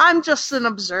 I'm just an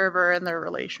observer in their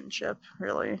relationship,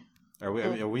 really. Are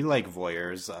we like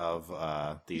voyeurs of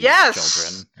these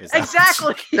children?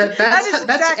 Exactly. That is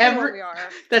exactly what we are.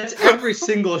 That's every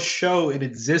single show in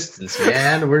existence,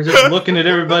 man. We're just looking at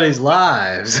everybody's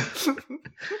lives.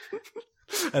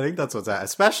 I think that's what's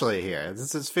especially here.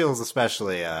 This feels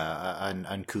especially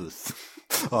uncouth.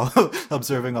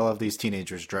 Observing all of these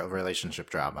teenagers' relationship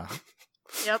drama.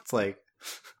 Yep. It's like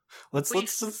let's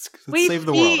save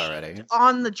the world already.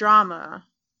 On the drama.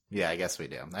 Yeah, I guess we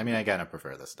do. I mean, I kind of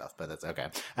prefer this stuff, but that's okay.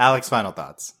 Alex, final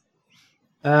thoughts.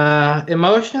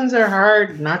 Emotions are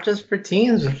hard, not just for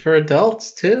teens, but for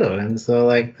adults too. And so,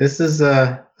 like, this is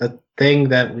a thing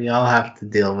that we all have to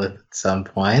deal with at some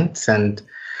point. And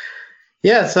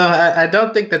yeah, so I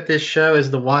don't think that this show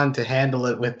is the one to handle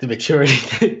it with the maturity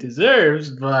that it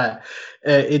deserves, but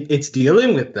it's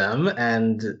dealing with them,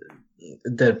 and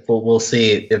that we'll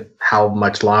see how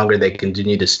much longer they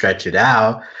continue to stretch it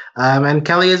out. And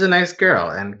Kelly is a nice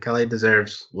girl, and Kelly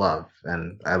deserves love,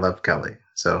 and I love Kelly.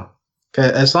 So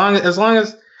as long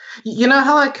as you know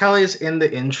how like Kelly's in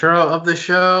the intro of the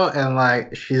show, and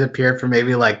like she's appeared for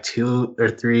maybe like 2 or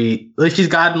 3, like she's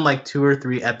gotten like 2 or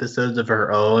 3 episodes of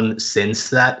her own since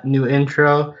that new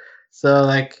intro. So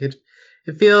like it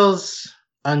feels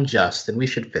unjust, and we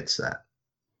should fix that.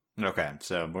 Okay,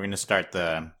 so we're going to start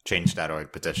the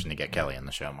change.org petition to get Kelly in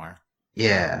the show more.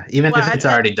 Yeah, even if it's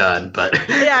already done, but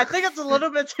yeah, I think it's a little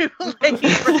bit too late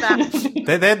for that.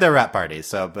 They had their rap party,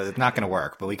 but it's not going to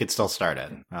work. But we could still start it.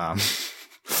 I'm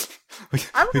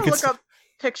gonna look up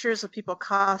pictures of people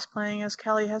cosplaying as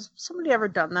Kelly. Has somebody ever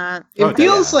done that? It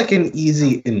feels like an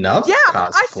easy enough. Yeah,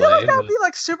 cosplay, I feel like that would be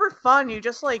like super fun. You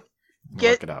just like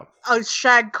get a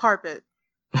shag carpet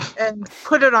and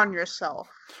put it on yourself.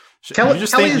 You're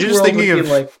just thinking of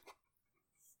like.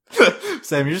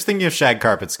 Sam, you're just thinking of shag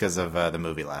carpets because of the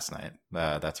movie last night.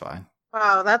 That's why.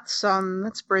 Wow,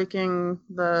 that's breaking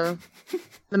the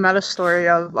meta story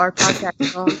of our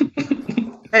podcast.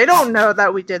 They don't know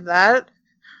that we did that.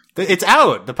 It's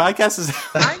out. The podcast is out.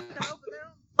 I know, but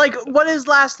like, what is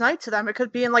last night to them? It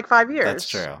could be in like 5 years. That's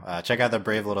true. Check out the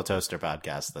Brave Little Toaster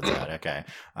podcast. That's out. Okay.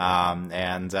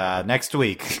 And next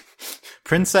week,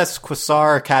 Princess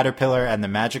Quasar Caterpillar and the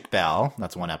Magic Bell.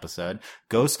 That's one episode.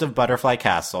 Ghost of Butterfly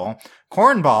Castle,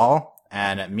 Cornball,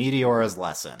 and Meteora's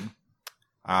Lesson.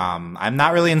 I'm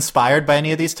not really inspired by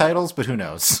any of these titles, but who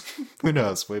knows? Who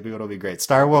knows? Maybe it'll be great.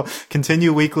 Star will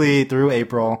continue weekly through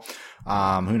April.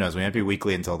 Who knows? We might be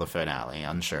weekly until the finale.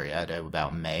 Unsure yet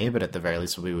about May, but at the very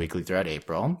least, we'll be weekly throughout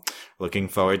April. Looking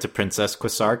forward to Princess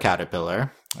Quasar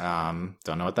Caterpillar.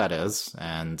 Don't know what that is.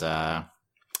 And,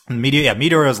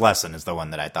 Meteora's Lesson is the one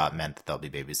that I thought meant that they'll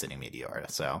be babysitting Meteora.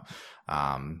 So,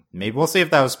 Maybe we'll see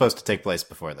if that was supposed to take place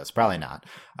before this. Probably not.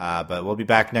 But we'll be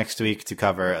back next week to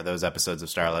cover those episodes of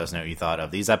Star. Let us know what you thought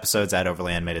of these episodes at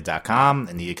overlyanimated.com.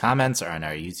 And the comments are on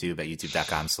our YouTube at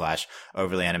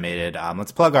youtube.com/overlyanimated.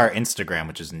 Let's plug our Instagram,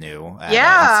 which is new.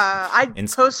 I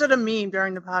posted a meme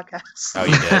during the podcast. Oh,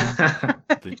 you did?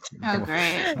 Oh,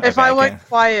 great. If I went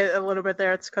quiet a little bit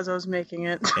there, it's because I was making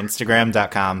it.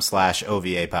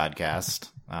 Instagram.com/OVA podcast.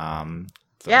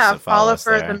 Yeah, so follow us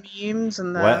for there. the memes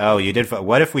and the... You did.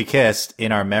 What if we kissed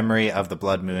in our memory of the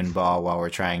blood moon ball while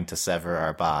we're trying to sever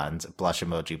our bonds? Blush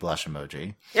emoji, blush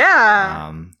emoji.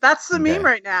 Yeah, that's the meme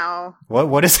right now.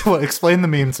 What is? Explain the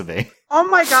meme to me. Oh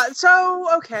my god! So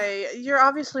okay, you're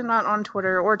obviously not on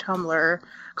Twitter or Tumblr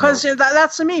because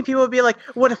that's the meme. People would be like,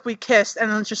 "What if we kissed?" And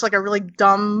then it's just like a really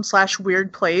dumb /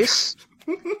 weird place.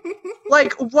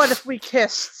 Like, what if we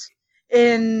kissed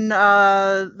in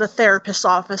the therapist's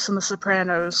office in The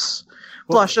Sopranos?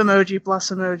 Blush emoji, blush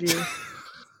emoji.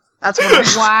 That's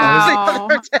what wow.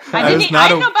 I didn't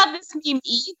know about this meme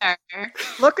either.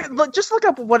 Just look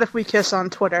up "What if we kiss" on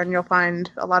Twitter, and you'll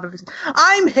find a lot of.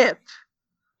 I'm hip.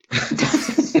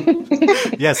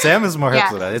 Yeah, Sam is more hip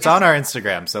than that. It's on our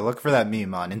Instagram, so look for that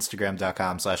meme on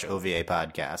Instagram.com/OVA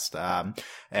podcast.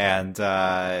 And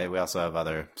we also have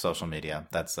other social media.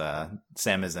 That's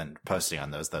Sam isn't posting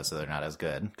on those though, so they're not as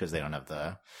good because they don't have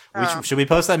the. Should we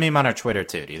post that meme on our Twitter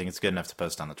too? Do you think it's good enough to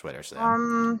post on the Twitter,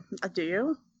 Sam? Do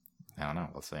you? I don't know.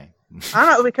 We'll see. I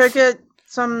don't know. We could get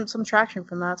some traction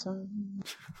from that. So.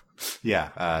 Yeah,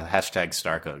 hashtag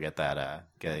Starco. Get that.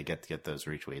 Get those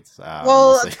retweets.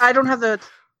 We'll I don't have the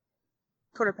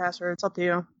Twitter password. It's up to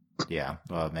you. Yeah,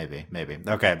 well, maybe.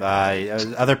 Okay,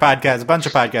 other podcasts, a bunch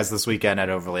of podcasts this weekend at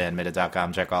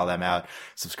overlyanimated.com. Check all them out.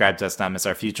 Subscribe to us, not miss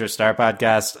our future Star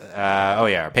podcast.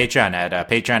 Our Patreon at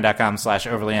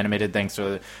patreon.com/overlyanimated. Thanks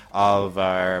to all of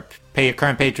our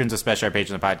current patrons, especially our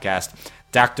patrons of the podcast,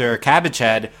 Dr.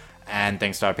 Cabbagehead. And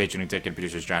thanks to our patron executive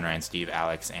producers, John, Ryan, Steve,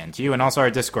 Alex, and you. And also our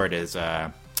Discord is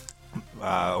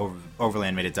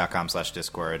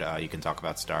overlyanimated.com/Discord. You can talk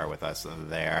about Star with us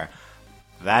there.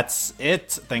 That's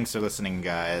it. Thanks for listening,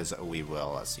 guys. We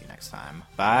will see you next time.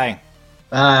 Bye.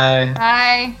 Bye.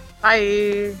 Bye.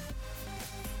 Bye.